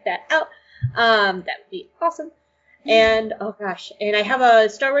can check that out. That would be awesome. And, oh gosh, and I have a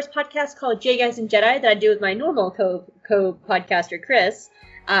Star Wars podcast called J Guys and Jedi that I do with my normal co-podcaster, Chris.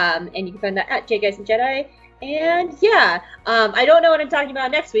 And you can find that at J Guys and Jedi. And, yeah, I don't know what I'm talking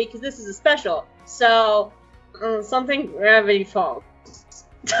about next week because this is a special. So, something Gravity Falls.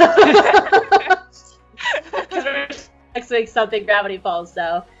 Next week, something Gravity Falls,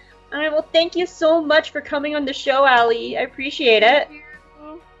 so. Alright, well, thank you so much for coming on the show, Allie. I appreciate it.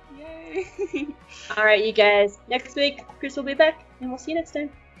 Yay. Alright, you guys. Next week, Chris will be back, and we'll see you next time.